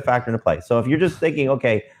certain things that factor into play. So if you're just thinking,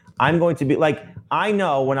 okay, I'm going to be like, I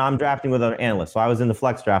know when I'm drafting with other analysts. So I was in the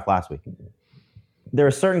flex draft last week. There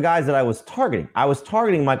are certain guys that I was targeting. I was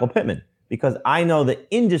targeting Michael Pittman. Because I know the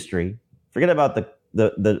industry, forget about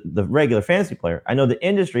the regular fantasy player, I know the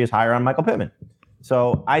industry is higher on Michael Pittman.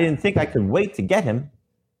 So I didn't think I could wait to get him.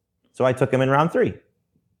 So I took him in round 3.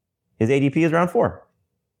 His ADP is round 4.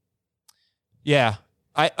 Yeah.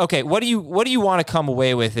 Okay. What do you want to come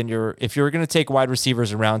away with if you're going to take wide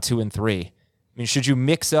receivers in round 2 and 3? I mean, should you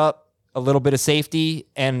mix up a little bit of safety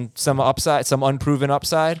and some upside, some unproven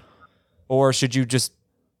upside? Or should you just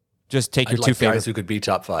take your two favorites? Guys who could be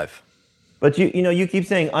top 5. But you keep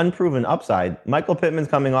saying unproven upside. Michael Pittman's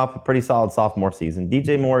coming off a pretty solid sophomore season.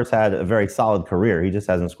 DJ Moore's had a very solid career. He just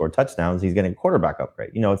hasn't scored touchdowns. He's getting a quarterback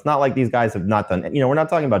upgrade. It's not like these guys have not done. We're not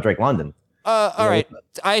talking about Drake London. All right.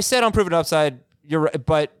 I said unproven upside. You're right,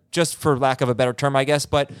 but just for lack of a better term, I guess.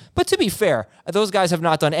 But to be fair, those guys have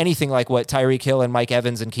not done anything like what Tyreek Hill and Mike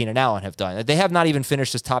Evans and Keenan Allen have done. They have not even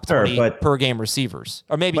finished as top 20 per game receivers,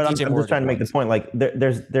 or maybe. But DJ I'm Moore just trying to make the point. Like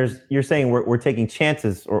there's you're saying we're taking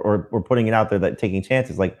chances, or we're putting it out there that taking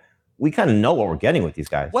chances. Like we kind of know what we're getting with these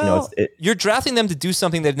guys. Well, you're drafting them to do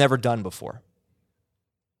something they've never done before.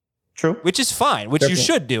 True. Which is fine, which you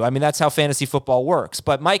should do. I mean, that's how fantasy football works.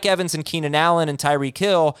 But Mike Evans and Keenan Allen and Tyreek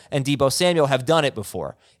Hill and Deebo Samuel have done it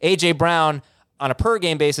before. A.J. Brown, on a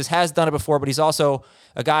per-game basis, has done it before, but he's also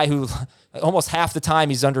a guy who almost half the time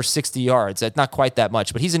he's under 60 yards. Not quite that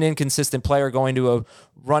much, but he's an inconsistent player going to a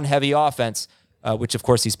run-heavy offense, which, of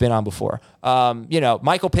course, he's been on before.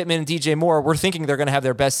 Michael Pittman and DJ Moore, we're thinking they're going to have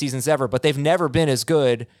their best seasons ever, but they've never been as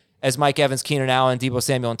good as Mike Evans, Keenan Allen, Deebo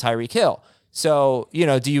Samuel, and Tyreek Hill. So,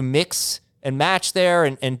 do you mix and match there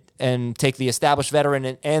and take the established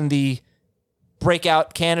veteran and the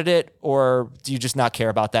breakout candidate, or do you just not care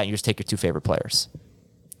about that and you just take your two favorite players?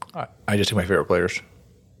 I just take my favorite players.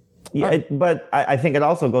 Yeah, but I think it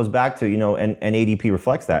also goes back to, and ADP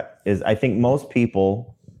reflects that, is I think most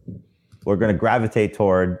people were going to gravitate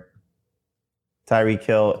toward Tyreek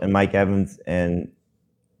Hill and Mike Evans and,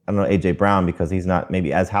 I don't know, A.J. Brown because he's not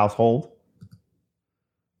maybe as household.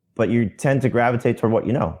 But you tend to gravitate toward what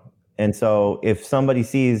you know. And so if somebody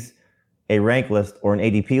sees a rank list or an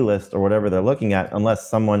ADP list or whatever they're looking at, unless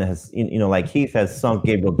someone has, like Heath has sunk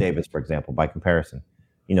Gabriel Davis, for example, by comparison.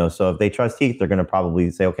 So if they trust Heath, they're going to probably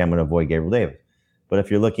say, okay, I'm going to avoid Gabriel Davis. But if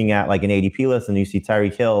you're looking at like an ADP list and you see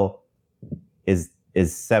Tyreek Hill is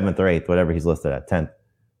 7th or 8th, whatever he's listed at, 10th,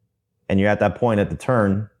 and you're at that point at the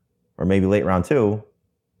turn, or maybe late round 2,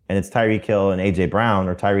 and it's Tyreek Hill and AJ Brown,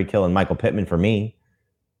 or Tyreek Hill and Michael Pittman for me.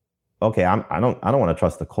 Okay, I don't want to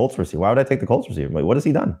trust the Colts receiver. Why would I take the Colts receiver? Wait, what has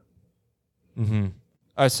he done?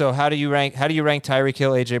 Mm-hmm. So how do you rank Tyreek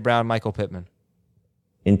Hill, AJ Brown, Michael Pittman?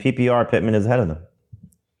 In PPR, Pittman is ahead of them.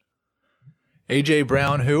 AJ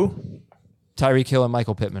Brown, who? Tyreek Hill and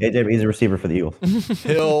Michael Pittman. AJ, he's a receiver for the Eagles.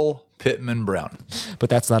 Hill, Pittman, Brown. But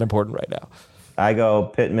that's not important right now. I go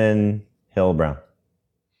Pittman, Hill, Brown.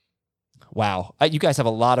 Wow. You guys have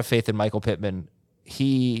a lot of faith in Michael Pittman.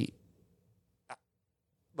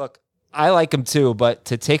 Look, I like him too, but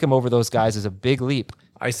to take him over those guys is a big leap.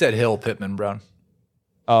 I said Hill, Pittman, Brown.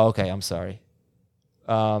 Oh, okay. I'm sorry.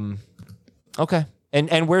 Okay.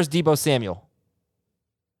 And where's Deebo Samuel?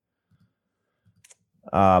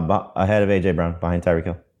 Ahead of AJ Brown, behind Tyreek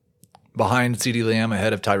Hill. Behind CeeDee Lamb,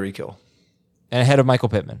 ahead of Tyreek Hill. And ahead of Michael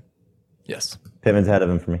Pittman. Yes. Pittman's ahead of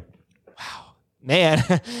him for me. Wow. Man,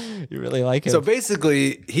 you really like him. So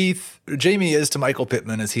basically, Jamie is to Michael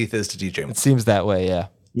Pittman as Heath is to DJ Moore. It seems that way, yeah.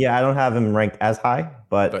 Yeah, I don't have him ranked as high,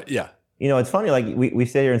 but yeah. It's funny, like we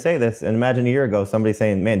sit here and say this, and imagine a year ago somebody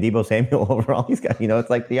saying, man, Deebo Samuel over all these guys. It's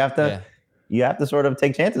like you have to sort of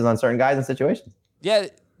take chances on certain guys and situations. Yeah,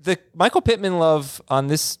 the Michael Pittman love on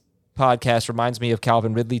this podcast reminds me of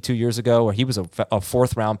Calvin Ridley 2 years ago, where he was a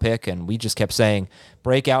 4th round pick, and we just kept saying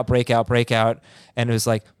breakout, breakout, breakout. And it was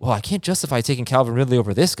like, well, I can't justify taking Calvin Ridley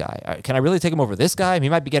over this guy. Can I really take him over this guy? He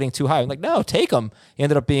might be getting too high. I'm like, no, take him. He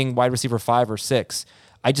ended up being wide receiver 5 or 6.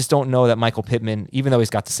 I just don't know that Michael Pittman, even though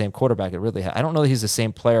he's got the same quarterback, I don't know that he's the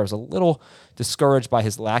same player. I was a little discouraged by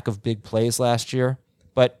his lack of big plays last year.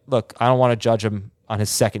 But look, I don't want to judge him on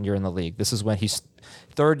his 2nd year in the league. This is when he's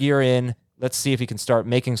 3rd year in. Let's see if he can start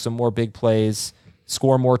making some more big plays,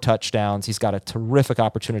 score more touchdowns. He's got a terrific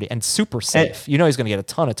opportunity and super safe. He's going to get a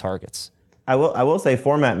ton of targets. I will say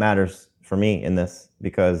format matters for me in this,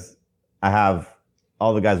 because I have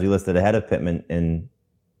all the guys we listed ahead of Pittman in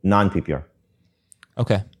non-PPR.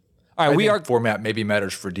 Okay. All right, format maybe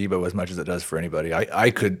matters for Deebo as much as it does for anybody. I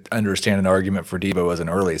could understand an argument for Deebo as an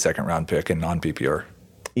early 2nd round pick in non-PPR.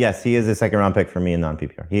 Yes, he is a 2nd round pick for me in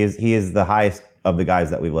non-PPR. He is the highest of the guys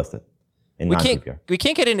that we've listed. We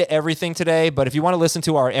can't get into everything today, but if you want to listen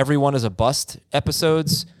to our Everyone is a Bust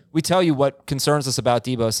episodes, we tell you what concerns us about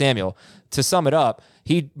Deebo Samuel. To sum it up,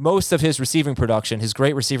 most of his receiving production, his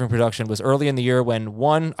great receiving production, was early in the year when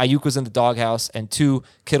 1, Ayuk was in the doghouse, and 2,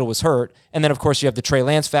 Kittle was hurt. And then, of course, you have the Trey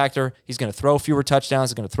Lance factor. He's going to throw fewer touchdowns.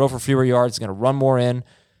 He's going to throw for fewer yards. He's going to run more in.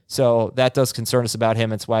 So that does concern us about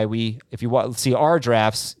him. It's why if you see our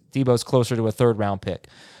drafts, Deebo's closer to a 3rd round pick.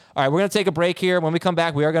 All right, we're going to take a break here. When we come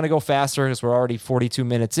back, we are going to go faster because we're already 42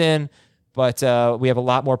 minutes in. But we have a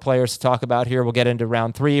lot more players to talk about here. We'll get into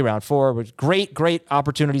round 3, round 4. With great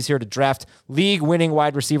opportunities here to draft league-winning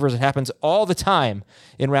wide receivers. It happens all the time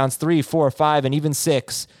in rounds 3, 4, 5, and even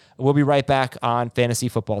 6. We'll be right back on Fantasy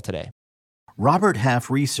Football Today. Robert Half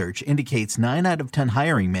research indicates 9 out of 10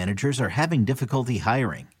 hiring managers are having difficulty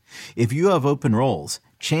hiring. If you have open roles,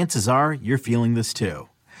 chances are you're feeling this too.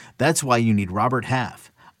 That's why you need Robert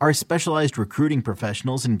Half. Our specialized recruiting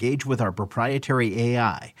professionals engage with our proprietary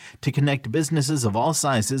AI to connect businesses of all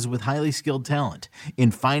sizes with highly skilled talent in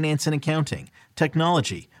finance and accounting,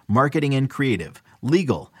 technology, marketing and creative,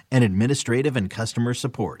 legal, and administrative and customer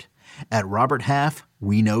support. At Robert Half,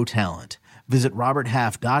 we know talent. Visit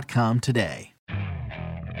roberthalf.com today.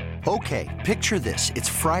 Okay, picture this. It's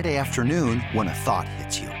Friday afternoon when a thought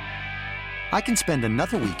hits you. I can spend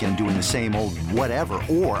another weekend doing the same old whatever,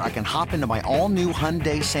 or I can hop into my all-new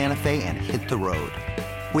Hyundai Santa Fe and hit the road.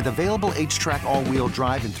 With available H-Track all-wheel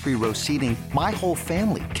drive and 3-row seating, my whole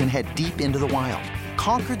family can head deep into the wild.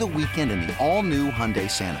 Conquer the weekend in the all-new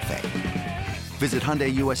Hyundai Santa Fe. Visit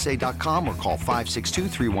HyundaiUSA.com or call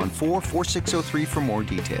 562-314-4603 for more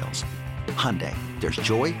details. Hyundai, there's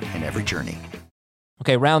joy in every journey.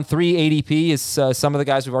 Okay, round 3 ADP is some of the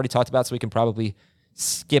guys we've already talked about, so we can probably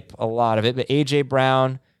skip a lot of it. But AJ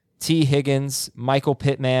Brown, T. Higgins, Michael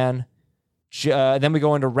Pittman. Then we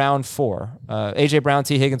go into round 4. AJ Brown,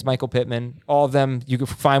 T. Higgins, Michael Pittman. All of them you could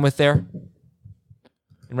find with there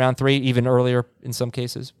in round 3, even earlier in some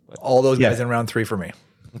cases. But all those guys in round 3 for me.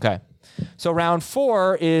 Okay. So round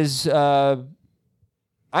 4 is Pittman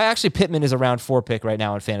is a round 4 pick right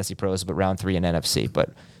now in Fantasy Pros, but round 3 in NFC.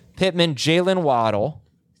 But Pittman, Jalen Waddle,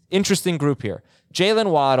 interesting group here. Jalen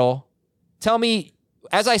Waddle, tell me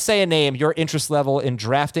as I say a name, your interest level in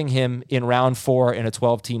drafting him in round 4 in a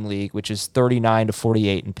 12-team league, which is 39 to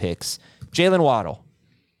 48 in picks. Jalen Waddle.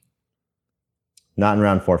 Not in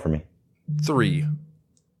round 4 for me. 3.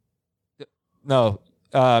 No,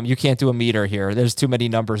 you can't do a meter here. There's too many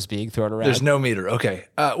numbers being thrown around. There's no meter. Okay.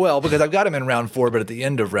 Well, because I've got him in round 4, but at the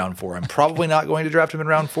end of round 4, I'm probably not going to draft him in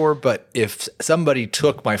round 4. But if somebody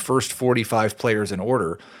took my first 45 players in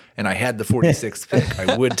order and I had the 46th pick,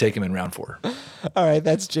 I would take him in round 4. All right,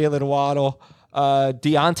 that's Jalen Waddle.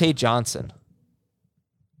 Deontay Johnson.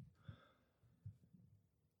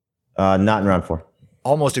 Not in round 4.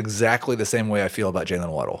 Almost exactly the same way I feel about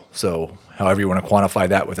Jalen Waddle. So however you want to quantify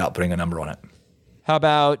that without putting a number on it. How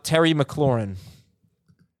about Terry McLaurin?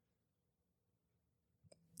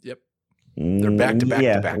 Yep. They're back to back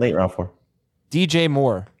Yeah, to back. late round 4. DJ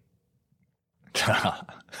Moore.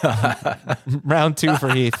 Round 2 for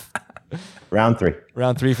Heath. Round 3.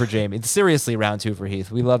 Round 3 for Jamie. It's seriously round 2 for Heath.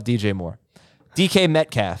 We love DJ Moore. DK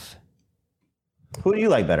Metcalf. Who do you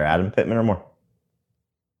like better, Adam, Pittman or Moore?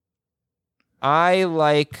 I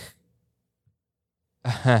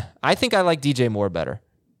think I like DJ Moore better.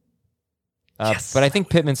 Yes. But I think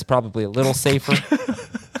Pittman's probably a little safer.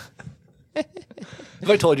 Have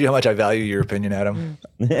I told you how much I value your opinion, Adam?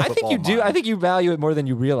 I think you do. I think you value it more than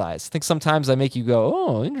you realize. I think sometimes I make you go,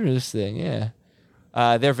 "Oh, interesting." Yeah.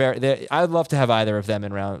 I'd love to have either of them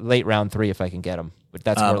in late round 3 if I can get them. But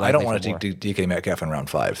that's more likely. I don't want to take DK Metcalf in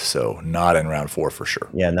round 5, so not in round 4 for sure.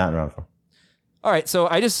 Yeah, not in round 4. All right, so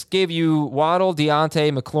I just gave you Waddle,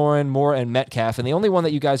 Deontay, McLaurin, Moore, and Metcalf, and the only one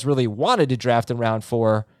that you guys really wanted to draft in round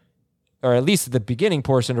 4, or at least the beginning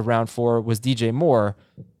portion of round 4, was DJ Moore,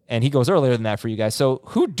 and he goes earlier than that for you guys. So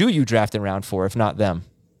who do you draft in round 4, if not them?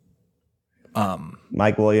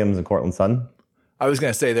 Mike Williams and Cortland Sutton. I was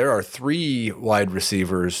going to say there are 3 wide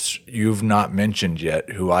receivers you've not mentioned yet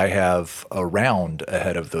who I have a round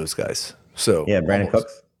ahead of those guys. So Yeah, Brandon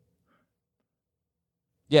Cooks.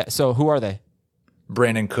 Yeah, so who are they?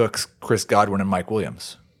 Brandon Cooks, Chris Godwin, and Mike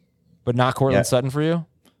Williams. But not Cortland Sutton for you?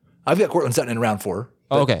 I've got Cortland Sutton in round 4.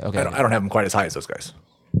 Oh, okay. I don't have him quite as high as those guys.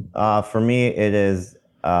 For me, it is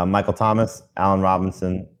Michael Thomas, Allen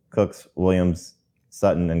Robinson, Cooks, Williams,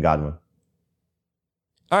 Sutton, and Godwin.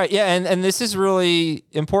 All right, yeah, and this is really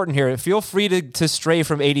important here. Feel free to stray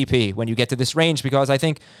from ADP when you get to this range, because I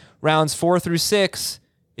think rounds 4 through 6,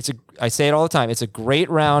 I say it all the time, it's a great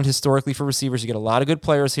round historically for receivers. You get a lot of good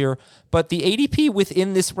players here, but the ADP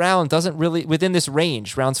within this round within this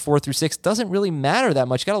range, rounds 4 through 6, doesn't really matter that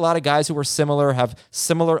much. You got a lot of guys who are similar, have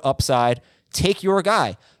similar upside. Take your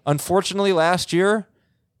guy. Unfortunately, last year,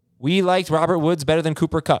 we liked Robert Woods better than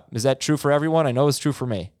Cooper Kupp. Is that true for everyone? I know it's true for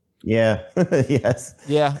me. Yeah. Yes.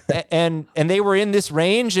 Yeah, and they were in this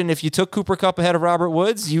range, and if you took Cooper Kupp ahead of Robert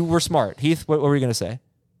Woods, you were smart. Heath, what were you going to say?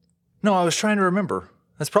 No, I was trying to remember.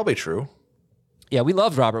 That's probably true. Yeah, we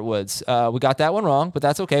loved Robert Woods. We got that one wrong, but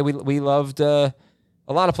that's okay. We loved a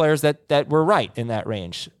lot of players that were right in that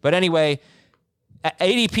range. But anyway,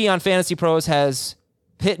 ADP on Fantasy Pros has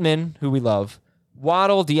Pittman, who we love,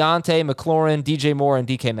 Waddle, Deontay, McLaurin, DJ Moore, and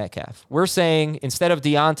DK Metcalf. We're saying instead of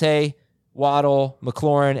Deontay, Waddle,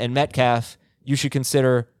 McLaurin, and Metcalf, you should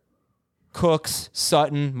consider Cooks,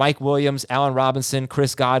 Sutton, Mike Williams, Allen Robinson,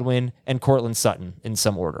 Chris Godwin, and Cortland Sutton in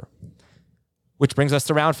some order. Which brings us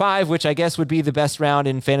to round 5, which I guess would be the best round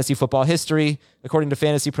in fantasy football history, according to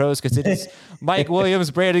Fantasy Pros, because it is Mike Williams,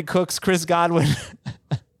 Brandon Cooks, Chris Godwin.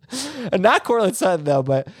 Not Cortland Sutton, though,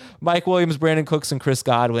 but Mike Williams, Brandon Cooks, and Chris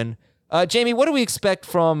Godwin. Jamie, what do we expect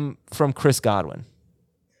from Chris Godwin?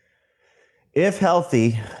 If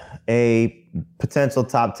healthy, a potential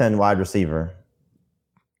top 10 wide receiver,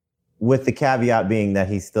 with the caveat being that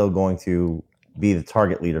he's still going to be the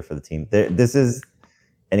target leader for the team. This is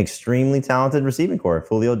an extremely talented receiving core. If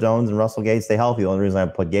Julio Jones and Russell Gage stay healthy, the only reason I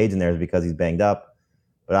put Gage in there is because he's banged up.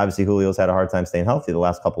 But obviously Julio's had a hard time staying healthy the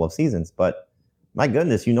last couple of seasons. But my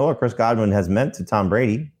goodness, you know what Chris Godwin has meant to Tom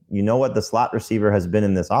Brady. You know what the slot receiver has been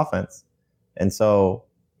in this offense. And so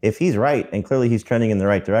if he's right, and clearly he's trending in the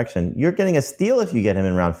right direction, you're getting a steal if you get him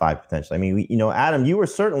in round 5 potentially. I mean, Adam, you were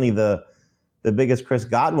certainly the biggest Chris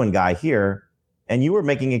Godwin guy here, and you were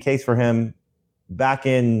making a case for him back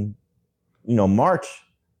in, March,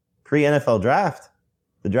 pre-NFL draft,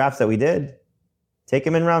 the drafts that we did. Take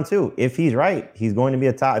him in round 2. If he's right, he's going to be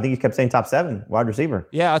I think he kept saying top 7 wide receiver.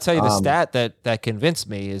 Yeah, I'll tell you the stat that convinced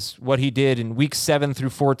me is what he did in week 7 through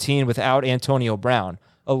 14 without Antonio Brown.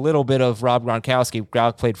 A little bit of Rob Gronkowski.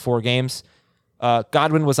 Gronk played 4 games.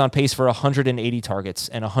 Godwin was on pace for 180 targets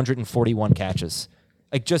and 141 catches.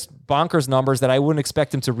 Like, just bonkers numbers that I wouldn't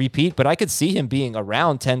expect him to repeat, but I could see him being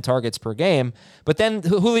around 10 targets per game. But then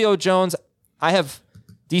Julio Jones, I have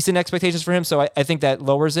decent expectations for him, so I think that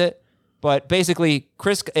lowers it. But basically,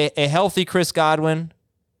 a healthy Chris Godwin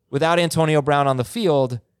without Antonio Brown on the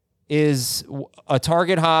field is a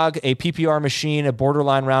target hog, a PPR machine, a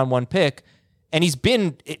borderline round 1 pick. And he's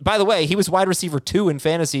been, by the way, he was wide receiver 2 in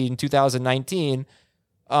fantasy in 2019.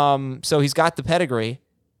 So he's got the pedigree.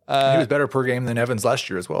 He was better per game than Evans last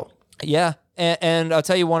year as well. Yeah. And I'll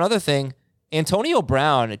tell you one other thing. Antonio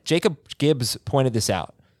Brown, Jacob Gibbs pointed this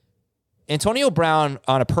out. Antonio Brown,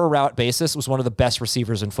 on a per route basis, was one of the best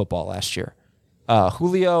receivers in football last year.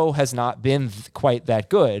 Julio has not been quite that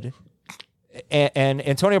good. And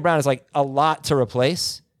Antonio Brown is like a lot to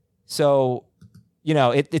replace. So, you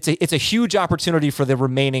know, it's a huge opportunity for the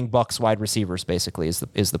remaining Bucs wide receivers, basically, is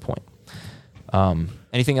the point.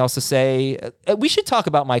 Anything else to say? We should talk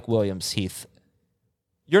about Mike Williams, Heath.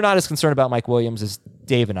 You're not as concerned about Mike Williams as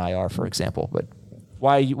Dave and I are, for example, but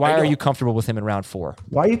why are you comfortable with him in round 4?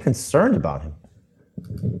 Why are you concerned about him?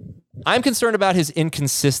 I'm concerned about his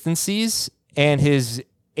inconsistencies and his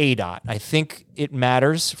ADOT. I think it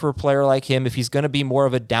matters for a player like him. If he's going to be more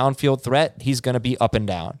of a downfield threat, he's going to be up and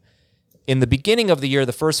down. In the beginning of the year,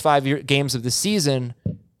 the first 5 games of the season,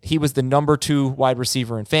 he was the number 2 wide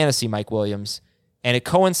receiver in fantasy, Mike Williams, and it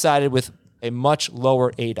coincided with a much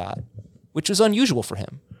lower ADOT, which was unusual for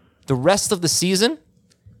him. The rest of the season,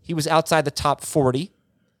 he was outside the top 40,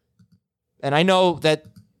 and I know that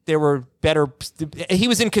there were better. He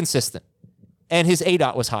was inconsistent, and his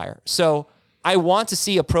ADOT was higher. So I want to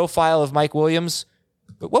see a profile of Mike Williams.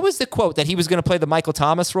 What was the quote that he was going to play the Michael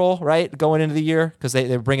Thomas role, right, going into the year because they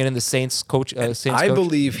were bringing in the Saints coach? I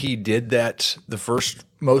believe he did that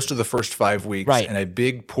most of the first 5 weeks, right, and a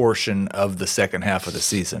big portion of the second half of the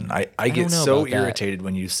season. I get so irritated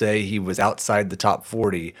when you say he was outside the top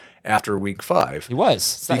 40 after week 5. He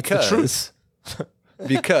was. That's the truth.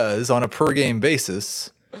 Because on a per game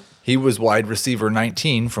basis, he was wide receiver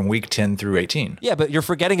 19 from week 10 through 18. Yeah, but you're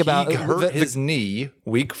forgetting about he hurt his knee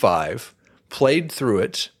week 5. Played through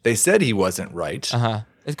it. They said he wasn't right.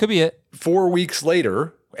 It could be it. 4 weeks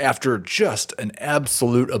later, after just an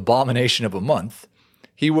absolute abomination of a month,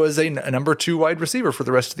 he was a number 2 wide receiver for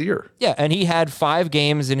the rest of the year. Yeah, and he had 5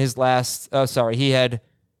 games in his last. He had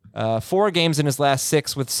 4 games in his last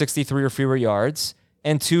 6 with 63 or fewer yards,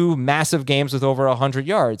 and 2 massive games with over 100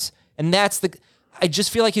 yards. And I just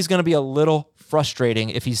feel like he's going to be a little frustrating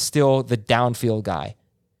if he's still the downfield guy.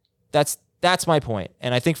 That's my point.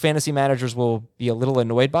 And I think fantasy managers will be a little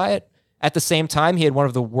annoyed by it. At the same time, he had one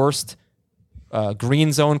of the worst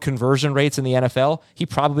green zone conversion rates in the NFL. He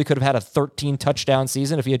probably could have had a 13 touchdown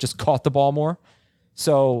season if he had just caught the ball more.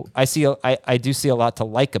 So I do see a lot to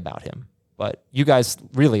like about him. But you guys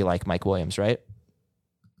really like Mike Williams, right?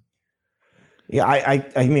 Yeah,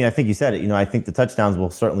 I mean, I think you said it. You know, I think the touchdowns will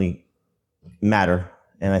certainly matter,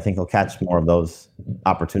 and I think he'll catch more of those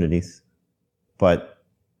opportunities. But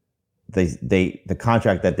the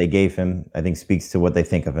contract that they gave him, I think, speaks to what they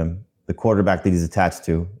think of him. The quarterback that he's attached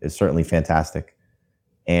to is certainly fantastic,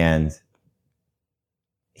 and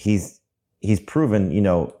he's proven, you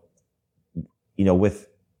know, with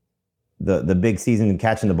the big season and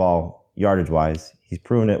catching the ball yardage wise, he's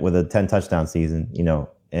proven it with a 10 touchdown season, you know,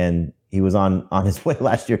 and he was on his way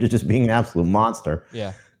last year to just being an absolute monster.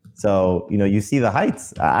 Yeah. So, you know, you see the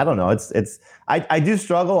heights. I don't know. I do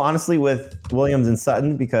struggle, honestly, with Williams and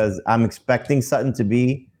Sutton because I'm expecting Sutton to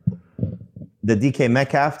be the DK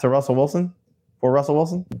Metcalf to Russell Wilson for Russell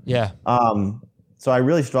Wilson. Yeah. So I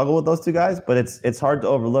really struggle with those two guys, but it's hard to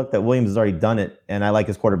overlook that Williams has already done it, and I like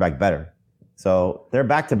his quarterback better. So they're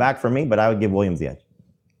back-to-back for me, but I would give Williams the edge.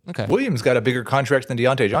 Okay. Williams got a bigger contract than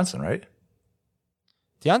Deontay Johnson, right?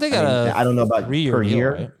 Deontay got I don't know about per deal,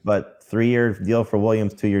 year, right? but 3-year deal for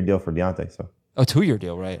Williams, 2-year deal for Deontay. So 2-year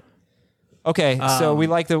deal, right? Okay, so we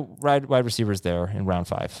like the wide receivers there in round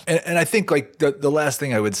 5. And I think like the last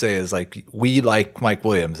thing I would say is like we like Mike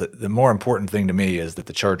Williams. The more important thing to me is that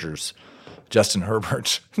the Chargers, Justin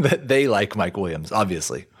Herbert, that they like Mike Williams,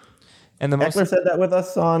 obviously. And Eckler said that with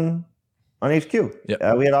us on HQ.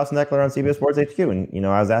 Yep. We had Austin Eckler on CBS Sports HQ, and you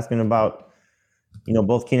know I was asking about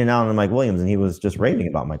both Keenan Allen and Mike Williams, and he was just raving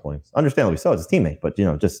about Mike Williams. Understandably so, it's his teammate, but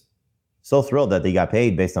just so thrilled that they got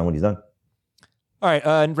paid based on what he's done. All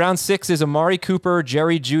right, round 6 is Amari Cooper,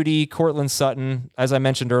 Jerry Jeudy, Cortland Sutton. As I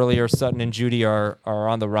mentioned earlier, Sutton and Jeudy are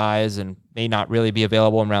on the rise and may not really be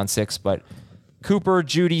available in round 6, but Cooper,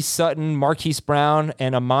 Jeudy, Sutton, Marquise Brown,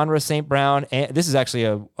 and Amon-Ra St. Brown. And this is actually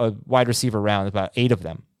a wide receiver round, about 8 of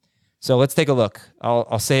them. So let's take a look.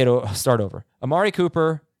 I'll say it. I'll start over. Amari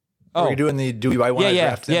Cooper. Are you doing the do I want to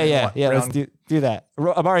draft him? Yeah. Let's do that.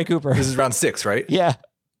 Amari Cooper. This is round 6, right? Yeah.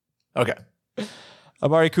 Okay.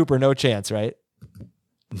 Amari Cooper, no chance, right?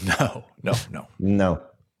 No.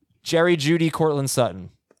 Jerry Jeudy, Cortland Sutton.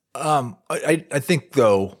 I think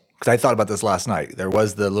though, because I thought about this last night, there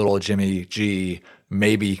was the little Jimmy G,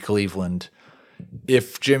 maybe Cleveland.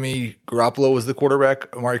 If Jimmy Garoppolo was the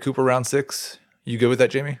quarterback, Amari Cooper round 6, you good with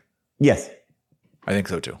that, Jamie? Yes, I think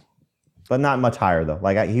so too. but not much higher though.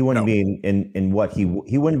 Like he wouldn't be in what he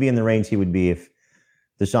wouldn't be in the range he would be if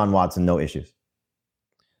Deshaun Watson, no issues.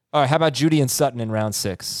 All right, how about Jeudy and Sutton in round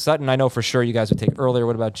 6? Sutton, I know for sure you guys would take earlier.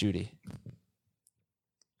 What about Jeudy?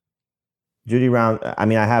 Jeudy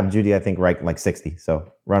I have Jeudy, I think, right like 60. So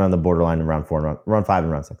run on the borderline in round 4, round 5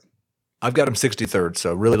 and round 6. I've got him 63rd,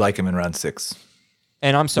 so really like him in round 6.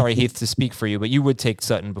 And I'm sorry, Heath, to speak for you, but you would take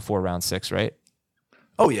Sutton before round 6, right?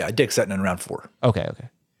 Oh, yeah, I'd take Sutton in round 4. Okay.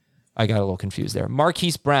 I got a little confused there.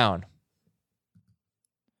 Marquise Brown.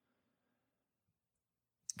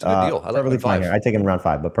 It's a good deal. I like perfectly him fine 5. here. I take him in round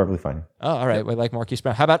 5, but perfectly fine. Oh, all right. We like Marquise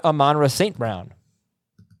Brown. How about Amon-Ra St. Brown?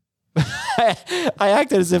 I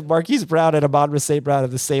acted as if Marquise Brown and Amon-Ra St. Brown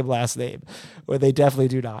have the same last name, when they definitely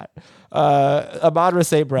do not. Amon-Ra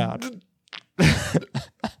St. Brown.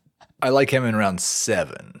 I like him in round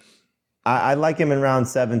 7. I like him in round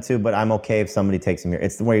 7 too, but I'm okay if somebody takes him here.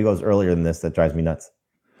 It's where he goes earlier than this that drives me nuts.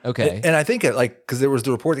 Okay. And I think because there was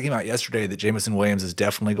the report that came out yesterday that Jameson Williams is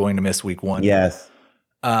definitely going to miss week 1. Yes.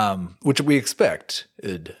 Which we expect.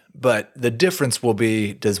 But the difference will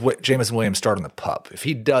be, does Jameson Williams start on the pup? If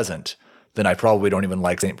he doesn't, then I probably don't even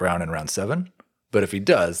like St. Brown in round 7. But if he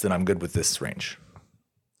does, then I'm good with this range.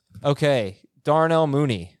 Okay. Darnell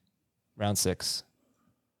Mooney, round 6.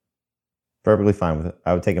 Perfectly fine with it.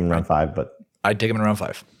 I would take him in round 5, but I'd take him in round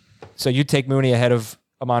 5. So you'd take Mooney ahead of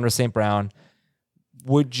Amon-Ra St. Brown.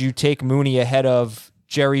 Would you take Mooney ahead of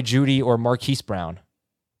Jerry Jeudy or Marquise Brown?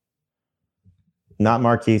 not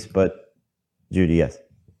Marquise, but Jeudy, yes.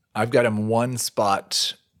 I've got him one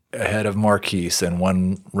spot ahead of Marquise and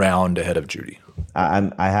one round ahead of Jeudy.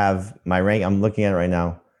 I have my rank. I'm looking at it right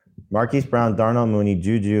now. Marquise Brown, Darnell Mooney,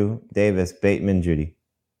 Juju, Davis, Bateman, Jeudy.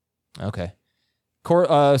 Okay.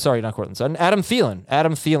 Sorry, not Cortland Sutton. Adam Thielen.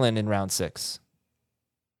 Adam Thielen in round 6.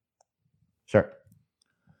 Sure.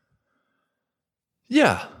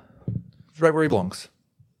 Yeah. He's right where he belongs.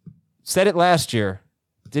 Said it last year.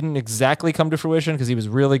 Didn't exactly come to fruition because he was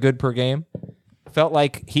really good per game. Felt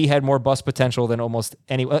like he had more bust potential than almost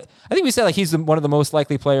any. I think we said like he's one of the most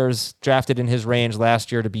likely players drafted in his range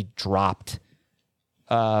last year to be dropped.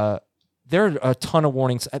 There are a ton of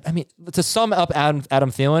warnings. I mean, to sum up Adam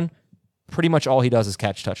Thielen, pretty much all he does is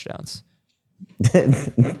catch touchdowns.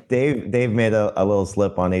 Dave made a little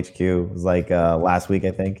slip on HQ. It was like last week,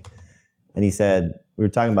 I think. And he said, we were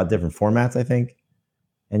talking about different formats, I think.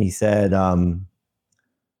 And he said, the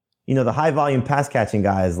high volume pass catching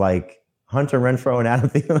guys like Hunter Renfrow and Adam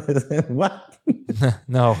Thielen. What?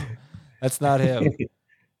 No, that's not him.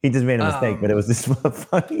 He just made a mistake, but it was just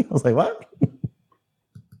funny. I was like, what?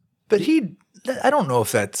 But I don't know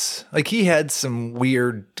if that's like he had some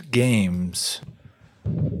weird games,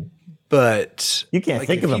 but you can't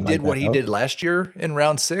think of him. If he did what he did last year in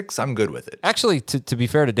round 6, I'm good with it. Actually, to be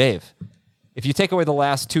fair to Dave, if you take away the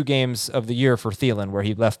last 2 games of the year for Thielen, where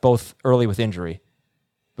he left both early with injury,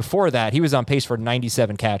 before that he was on pace for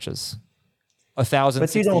 97 catches, 1,000.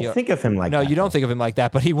 But you don't think of him like that. No, you don't think of him like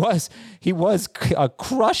that. But he was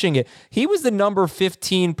crushing it. He was the number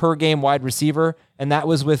 15 per game wide receiver, and that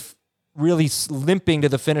was with really limping to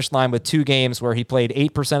the finish line with 2 games where he played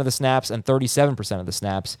 8% of the snaps and 37% of the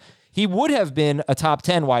snaps. He would have been a top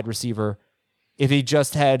 10 wide receiver if he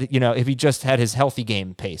just had his healthy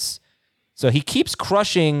game pace. So he keeps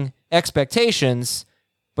crushing expectations,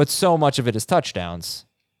 but so much of it is touchdowns.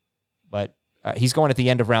 But he's going at the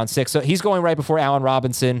end of round 6. So he's going right before Allen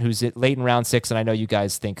Robinson, who's late in round 6. And I know you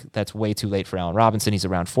guys think that's way too late for Allen Robinson. He's a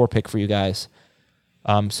round 4 pick for you guys.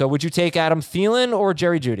 So would you take Adam Thielen or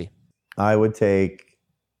Jerry Jeudy? I would take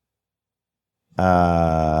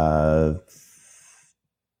Jeudy.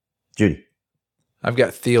 I've got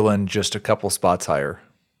Thielen just a couple spots higher.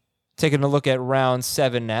 Taking a look at round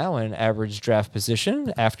 7 now in average draft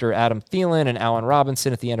position. After Adam Thielen and Allen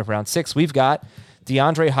Robinson at the end of round 6, we've got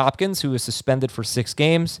DeAndre Hopkins, who is suspended for 6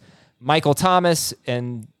 games. Michael Thomas,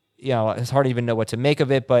 and it's hard to even know what to make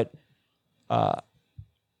of it, but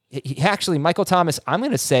Michael Thomas, I'm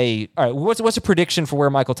going to say, all right, what's a prediction for where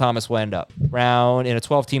Michael Thomas will end up? Round in a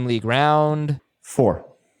 12-team league, round 4.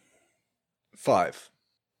 5.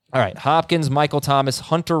 All right, Hopkins, Michael Thomas,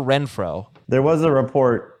 Hunter Renfrow. There was a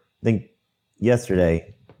report, I think,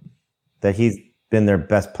 yesterday that he's been their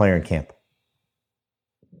best player in camp.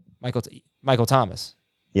 Michael Thomas.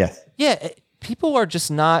 Yes. Yeah, people are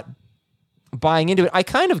just not buying into it. I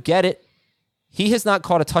kind of get it. He has not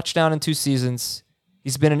caught a touchdown in 2 seasons.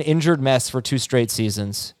 He's been an injured mess for 2 straight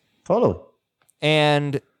seasons. Totally.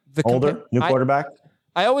 And the older, new quarterback.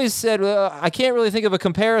 I always said, I can't really think of a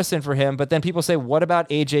comparison for him, but then people say, what about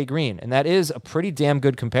AJ Green? And that is a pretty damn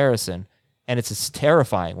good comparison, and it's a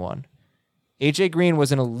terrifying one. AJ Green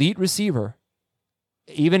was an elite receiver.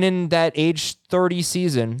 Even in that age 30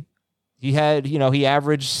 season, he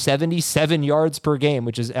averaged 77 yards per game,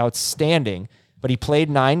 which is outstanding, but he played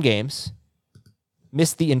 9 games,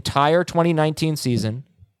 missed the entire 2019 season,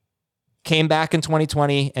 came back in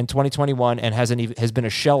 2020 and 2021, and has been a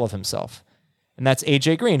shell of himself. And that's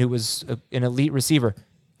AJ Green, who was an elite receiver.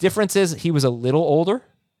 Difference is he was a little older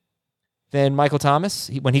than Michael Thomas.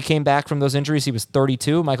 When he came back from those injuries, he was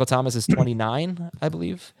 32. Michael Thomas is 29, I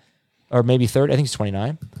believe, or maybe 30. I think he's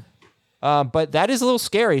 29. But that is a little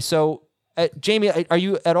scary. So, Jamie, are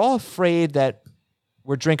you at all afraid that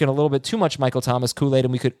we're drinking a little bit too much Michael Thomas Kool-Aid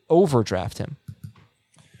and we could overdraft him?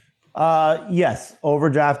 Yes,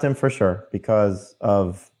 overdraft him for sure because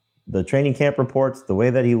of the training camp reports, the way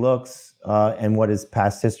that he looks, and what his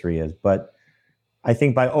past history is. But I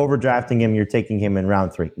think by overdrafting him, you're taking him in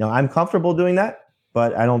round 3. Now, I'm comfortable doing that,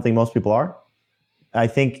 but I don't think most people are. I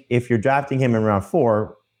think if you're drafting him in round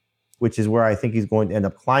 4, which is where I think he's going to end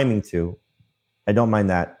up climbing to, I don't mind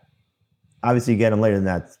that. Obviously, you get him later than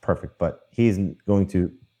that, it's perfect. But he's going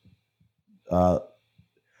to, by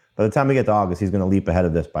the time we get to August, he's going to leap ahead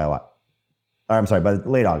of this by a lot. I'm sorry, by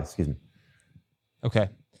late August, excuse me. Okay.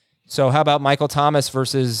 So how about Michael Thomas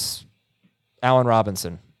versus Allen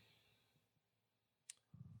Robinson?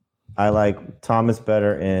 I like Thomas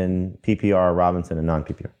better in PPR, Robinson in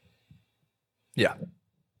non-PPR. Yeah.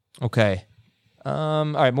 Okay. All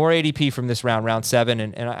right, more ADP from this round 7.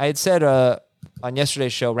 And I had said on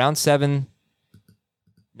yesterday's show, round 7,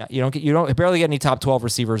 you don't barely get any top 12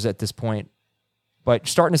 receivers at this point, but you're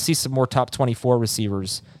starting to see some more top 24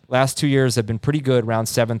 receivers. Last 2 years have been pretty good, round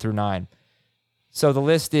 7 through 9. So the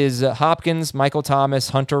list is Hopkins, Michael Thomas,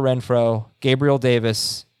 Hunter Renfrow, Gabriel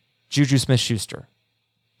Davis, Juju Smith-Schuster.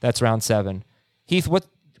 That's round 7. Heath,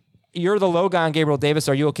 you're the low guy on Gabriel Davis.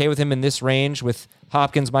 Are you okay with him in this range with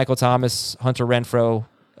Hopkins, Michael Thomas, Hunter Renfrow,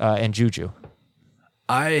 and Juju?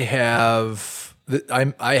 I have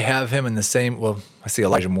him in the same. Well, I see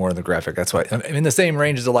Elijah Moore in the graphic. That's why I'm in the same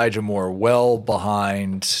range as Elijah Moore, well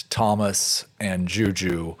behind Thomas and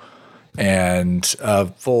Juju, and a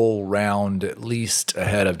full round at least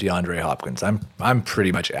ahead of DeAndre Hopkins. I'm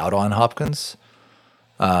pretty much out on Hopkins.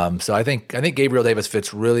 So I think Gabriel Davis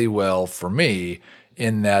fits really well for me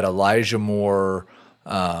in that Elijah Moore,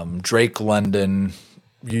 Drake London,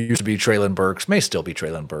 used to be Treylon Burks, may still be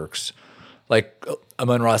Treylon Burks, like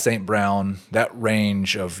Amon-Ra St. Brown, that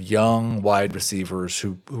range of young wide receivers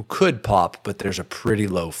who could pop, but there's a pretty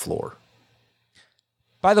low floor.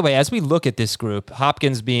 By the way, as we look at this group,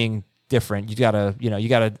 Hopkins being different, you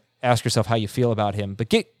gotta ask yourself how you feel about him. But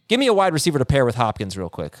give me a wide receiver to pair with Hopkins real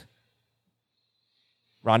quick.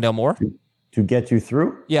 Rondale Moore? To get you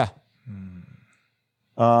through? Yeah.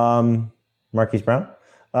 Marquise Brown?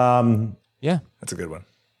 Yeah. That's a good one.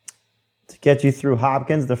 To get you through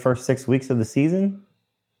Hopkins the first 6 weeks of the season?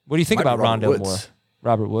 What do you think about Rondale Woods. Moore?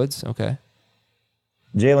 Robert Woods? Okay.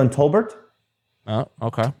 Jalen Tolbert? Oh,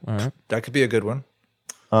 okay. All right. That could be a good one.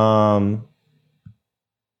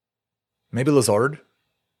 Maybe Lazard.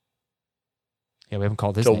 Yeah, we haven't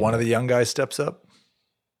called his Till name one yet. of the young guys steps up.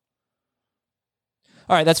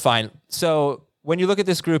 All right, that's fine. So when you look at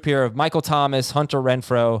this group here of Michael Thomas, Hunter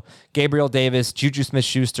Renfrow, Gabriel Davis, Juju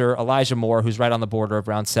Smith-Schuster, Elijah Moore, who's right on the border of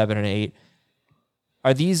round 7 and 8,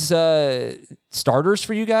 are these starters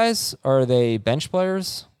for you guys? Or are they bench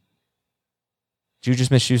players? Juju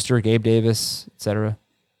Smith-Schuster, Gabe Davis, etc.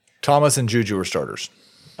 Thomas and Juju are starters.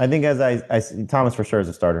 I think Thomas for sure is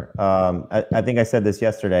a starter. I think I said this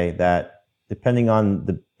yesterday that depending on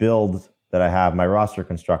the build that I have, my roster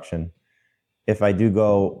construction, if I do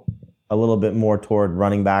go a little bit more toward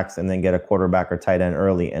running backs and then get a quarterback or tight end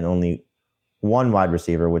early and only one wide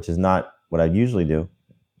receiver, which is not what I usually do,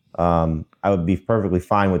 I would be perfectly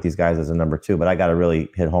fine with these guys as a number 2, but I got to really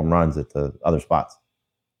hit home runs at the other spots.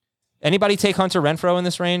 Anybody take Hunter Renfrow in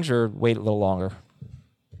this range or wait a little longer?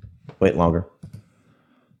 Wait longer.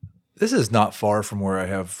 This is not far from where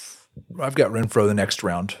I've got Renfrow the next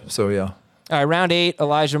round. So yeah. All right, round 8,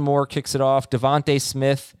 Elijah Moore kicks it off. Devontae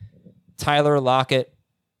Smith, Tyler Lockett,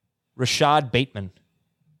 Rashad Bateman.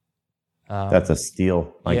 That's a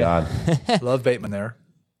steal. My God. Love Bateman there.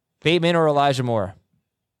 Bateman or Elijah Moore?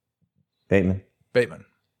 Bateman.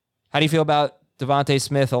 How do you feel about Devontae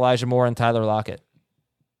Smith, Elijah Moore, and Tyler Lockett?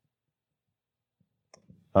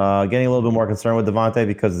 Getting a little bit more concerned with Devontae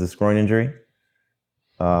because of this groin injury.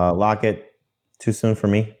 Lockett, too soon for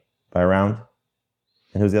me by a round.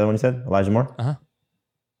 And who's the other one you said? Elijah Moore? Uh-huh.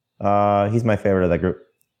 He's my favorite of that group.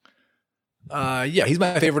 Yeah, he's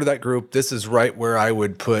my favorite of that group. This is right where I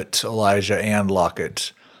would put Elijah and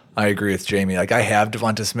Lockett. I agree with Jamie. Like, I have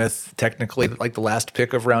Devonta Smith technically like the last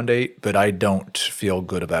pick of round 8, but I don't feel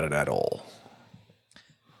good about it at all.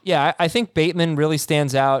 Yeah, I think Bateman really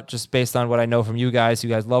stands out just based on what I know from you guys. You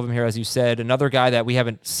guys love him here, as you said. Another guy that we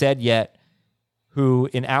haven't said yet, who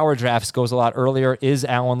in our drafts goes a lot earlier, is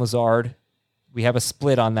Allen Lazard. We have a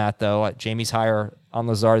split on that, though. Jamie's higher on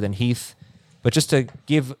Lazard than Heath. But just to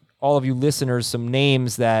give all of you listeners some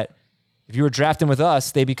names that, if you were drafting with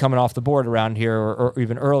us, they'd be coming off the board around here or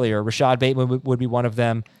even earlier. Rashad Bateman would be one of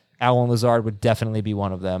them. Allen Lazard would definitely be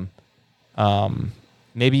one of them.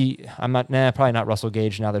 Maybe probably not Russell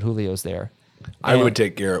Gage now that Julio's there. I would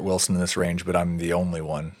take Garrett Wilson in this range, but I'm the only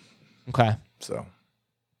one. Okay. So,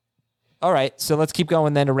 all right. So let's keep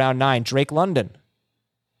going then to round 9. Drake London,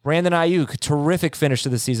 Brandon Ayuk, terrific finish to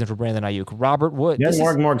the season for Brandon Ayuk. Robert Woods.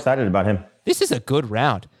 Yeah, more excited about him. This is a good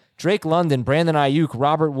round. Drake London, Brandon Ayuk,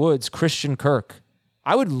 Robert Woods, Christian Kirk.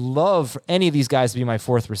 I would love any of these guys to be my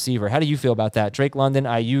 4th receiver. How do you feel about that? Drake London,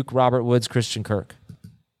 Ayuk, Robert Woods, Christian Kirk.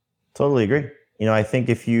 Totally agree. I think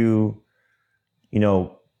if you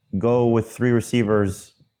go with 3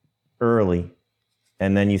 receivers early,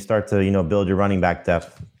 and then you start to, build your running back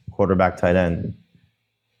depth, quarterback, tight end,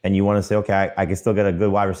 and you want to say, okay, I can still get a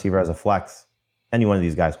good wide receiver as a flex, any one of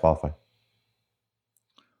these guys qualify.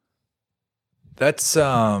 That's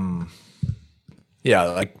like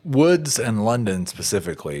Woods and London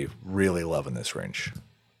specifically really loving this range.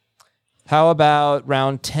 How about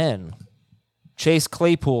round 10? Chase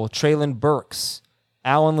Claypool, Treylon Burks,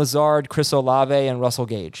 Allen Lazard, Chris Olave, and Russell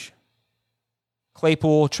Gage.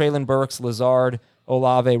 Claypool, Treylon Burks, Lazard,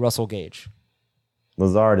 Olave, Russell Gage.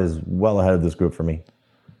 Lazard is well ahead of this group for me.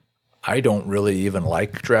 I don't really even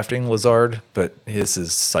like drafting Lazard, but his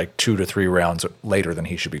is like 2 to 3 rounds later than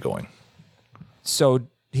he should be going. So,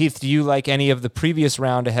 Heath, do you like any of the previous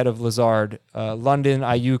round ahead of Lazard? London,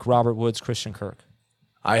 Ayuk, Robert Woods, Christian Kirk.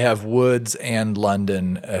 I have Woods and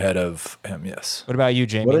London ahead of him, yes. What about you,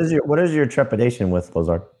 Jamie? What is your trepidation with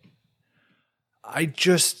Lazard? I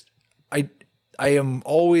am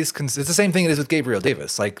always it's the same thing it is with Gabriel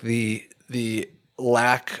Davis. Like the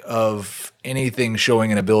lack of anything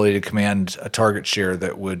showing an ability to command a target share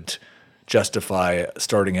that would justify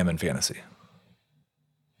starting him in fantasy.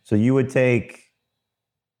 So you would take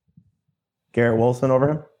Garrett Wilson over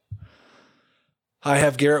him? I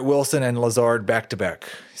have Garrett Wilson and Lazard back to back.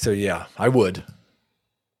 So yeah, I would.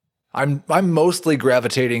 I'm mostly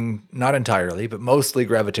gravitating, not entirely, but mostly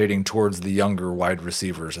gravitating towards the younger wide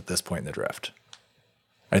receivers at this point in the draft.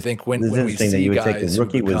 I think when we see that you would guys take a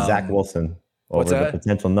rookie with Zach Wilson over the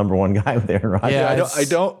potential number 1 guy with Aaron Rodgers. Yeah, I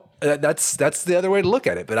don't. That's the other way to look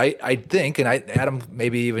at it. But I think, and Adam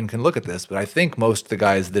maybe even can look at this, but I think most of the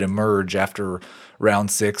guys that emerge after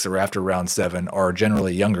round 6 or after round 7 are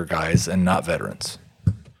generally younger guys and not veterans.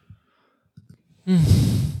 Yeah,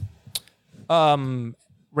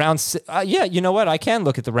 you know what? I can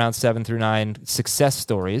look at the round 7 through 9 success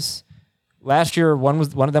stories. Last year, one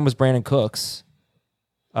of them was Brandon Cooks.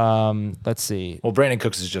 Let's see. Well, Brandon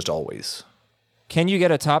Cooks is just always. Can you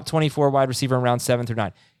get a top 24 wide receiver in round 7 through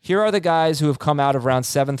 9? Here are the guys who have come out of round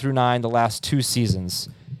 7 through 9 the last 2 seasons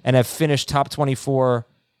and have finished top 24.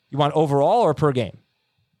 You want overall or per game?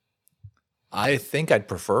 I think I'd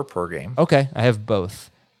prefer per game. Okay, I have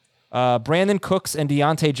both. Brandon Cooks and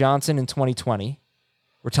Deontay Johnson in 2020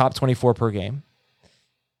 were top 24 per game.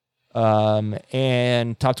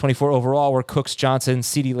 And top 24 overall were Cooks, Johnson,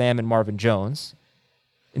 CeeDee Lamb, and Marvin Jones.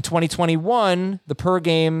 In 2021, the per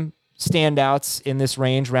game standouts in this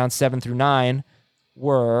range, round 7 through 9,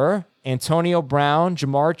 were Antonio Brown,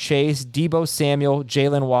 Jamar Chase, Deebo Samuel,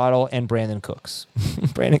 Jalen Waddle, and Brandon Cooks.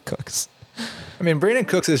 Brandon Cooks. I mean, Brandon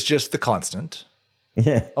Cooks is just the constant.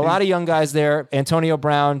 Yeah. A lot of young guys there. Antonio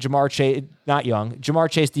Brown, Jamar Chase, not young. Jamar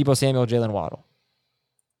Chase, Deebo Samuel, Jalen Waddle.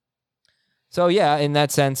 So, yeah, in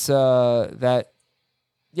that sense, that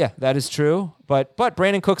is true. But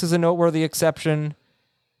Brandon Cooks is a noteworthy exception.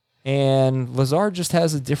 And Lazard just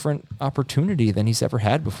has a different opportunity than he's ever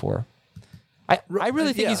had before. I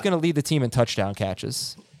really think he's going to lead the team in touchdown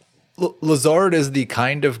catches. Lazard is the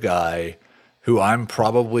kind of guy who I'm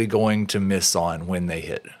probably going to miss on when they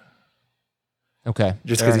hit. Okay.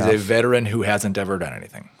 Just because he's a veteran who hasn't ever done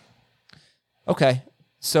anything. Okay.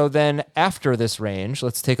 So then after this range,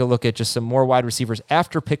 let's take a look at just some more wide receivers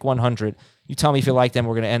after pick 100. You tell me if you like them.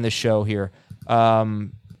 We're going to end this show here.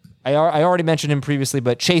 I already mentioned him previously,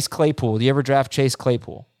 but Chase Claypool. Do you ever draft Chase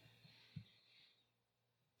Claypool?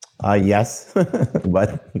 Yes,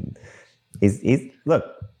 but he's look.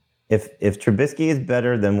 If Trubisky is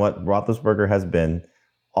better than what Roethlisberger has been,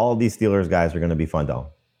 all of these Steelers guys are going to be fun, though.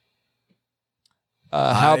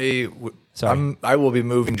 I will be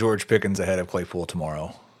moving George Pickens ahead of Claypool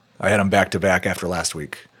tomorrow. I had him back-to-back after last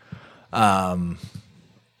week. But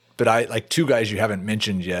I like two guys you haven't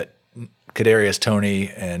mentioned yet, Kadarius Toney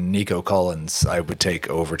and Nico Collins, I would take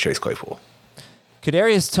over Chase Claypool.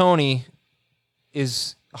 Kadarius Toney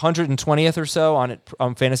is 120th or so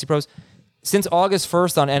on Fantasy Pros. Since August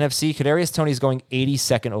 1st on NFC, Kadarius Toney is going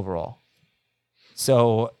 82nd overall.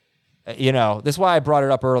 So, this is why I brought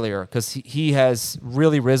it up earlier, because he has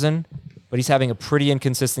really risen, but he's having a pretty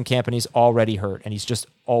inconsistent camp, and he's already hurt, and he's just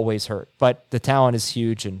always hurt. But the talent is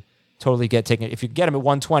huge and totally get taken. If you get him at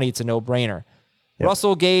 120, it's a no-brainer. Yep.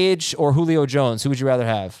 Russell Gage or Julio Jones, who would you rather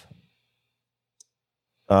have?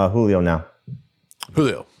 Julio now.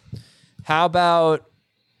 Julio. How about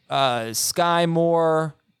Sky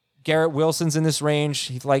Moore? Garrett Wilson's in this range.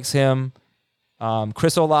 He likes him.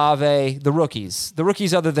 Chris Olave, the rookies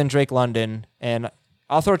other than Drake London. And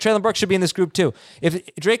I'll throw Traylon Burks should be in this group too. If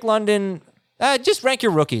Drake London, just rank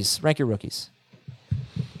your rookies.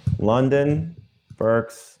 London,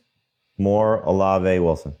 Burks, Moore, Olave,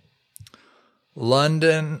 Wilson.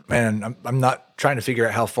 London, man, I'm not trying to figure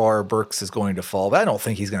out how far Burks is going to fall, but I don't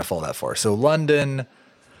think he's going to fall that far. So London,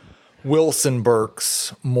 Wilson,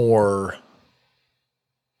 Burks, Moore,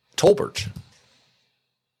 Tolbert.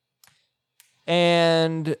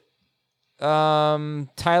 And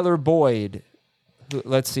Tyler Boyd.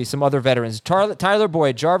 Let's see, some other veterans. Tyler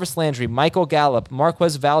Boyd, Jarvis Landry, Michael Gallup,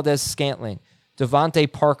 Marquez Valdez-Scantling, Devontae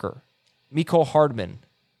Parker, Mecole Hardman,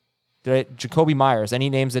 Jacoby Myers. Any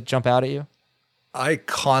names that jump out at you? I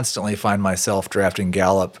constantly find myself drafting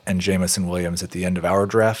Gallup and Jameson Williams at the end of our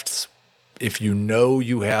drafts. If you know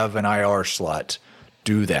you have an IR slot,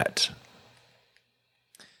 do that.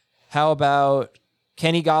 How about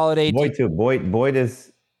Kenny Golladay? Boyd too. Boyd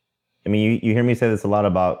is. I mean, you hear me say this a lot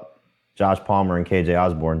about Josh Palmer and KJ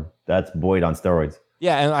Osborne. That's Boyd on steroids.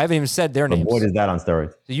 Yeah, and I haven't even said their names. Boyd is that on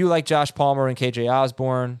steroids. So you like Josh Palmer and KJ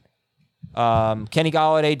Osborne, Kenny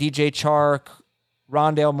Golladay, DJ Chark,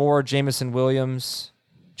 Rondale Moore, Jameson Williams,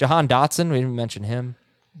 Jahan Dotson. We didn't mention him.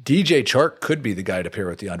 DJ Chark could be the guy to pair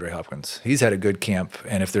with DeAndre Hopkins. He's had a good camp,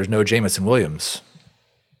 and if there's no Jameson Williams.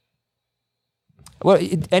 Well,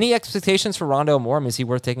 any expectations for Rondale Moore? I mean, is he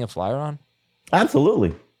worth taking a flyer on?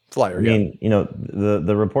 Absolutely. Flyer, I mean,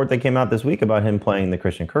 the report that came out this week about him playing the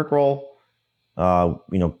Christian Kirk role,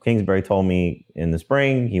 Kingsbury told me in the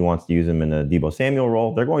spring he wants to use him in a Deebo Samuel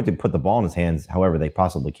role. They're going to put the ball in his hands however they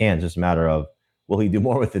possibly can. It's just a matter of, will he do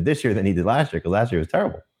more with it this year than he did last year? Because last year was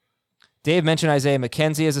terrible. Dave mentioned Isaiah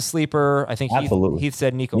McKenzie as a sleeper. I think Heath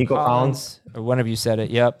said Nico Collins, or one of you said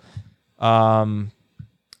it. Yep.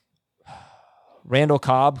 Randall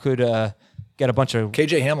Cobb could get a bunch of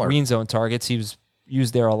KJ Hamler green zone targets. He was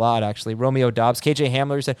used there a lot, actually. Romeo Doubs. KJ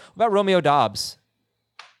Hamler, you said. What about Romeo Doubs?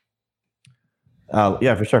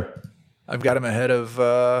 Yeah, for sure. I've got him ahead of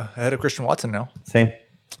Christian Watson now. Same.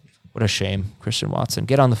 What a shame, Christian Watson.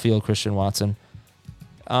 Get on the field, Christian Watson.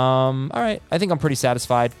 All right. I think I'm pretty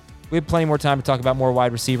satisfied. We have plenty more time to talk about more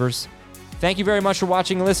wide receivers. Thank you very much for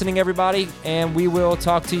watching and listening, everybody. And we will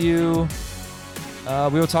talk to you.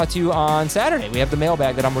 On Saturday. We have the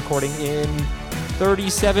mailbag that I'm recording in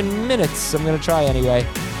 37 minutes. I'm going to try anyway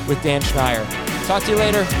with Dan Schneier. Talk to you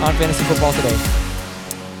later on Fantasy Football Today.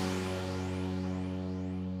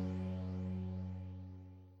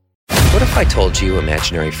 What if I told you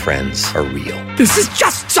imaginary friends are real? This is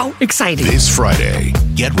just so exciting. This Friday,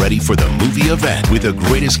 get ready for the movie event with the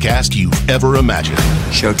greatest cast you've ever imagined.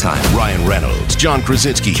 Showtime. Ryan Reynolds, John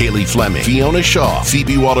Krasinski, Kaylee Fleming, Fiona Shaw,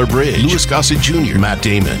 Phoebe Waller-Bridge, Louis Gossett Jr., Matt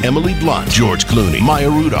Damon, Emily Blunt, George Clooney, Maya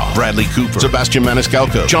Rudolph, Bradley Cooper, Sebastian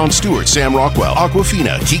Maniscalco, Jon Stewart, Sam Rockwell,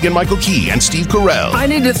 Awkwafina, Keegan-Michael Key, and Steve Carell. I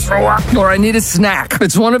need to throw up or I need a snack.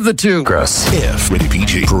 It's one of the two. Gross. If. Rated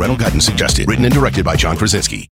PG. Parental guidance suggested. Written and directed by John Krasinski.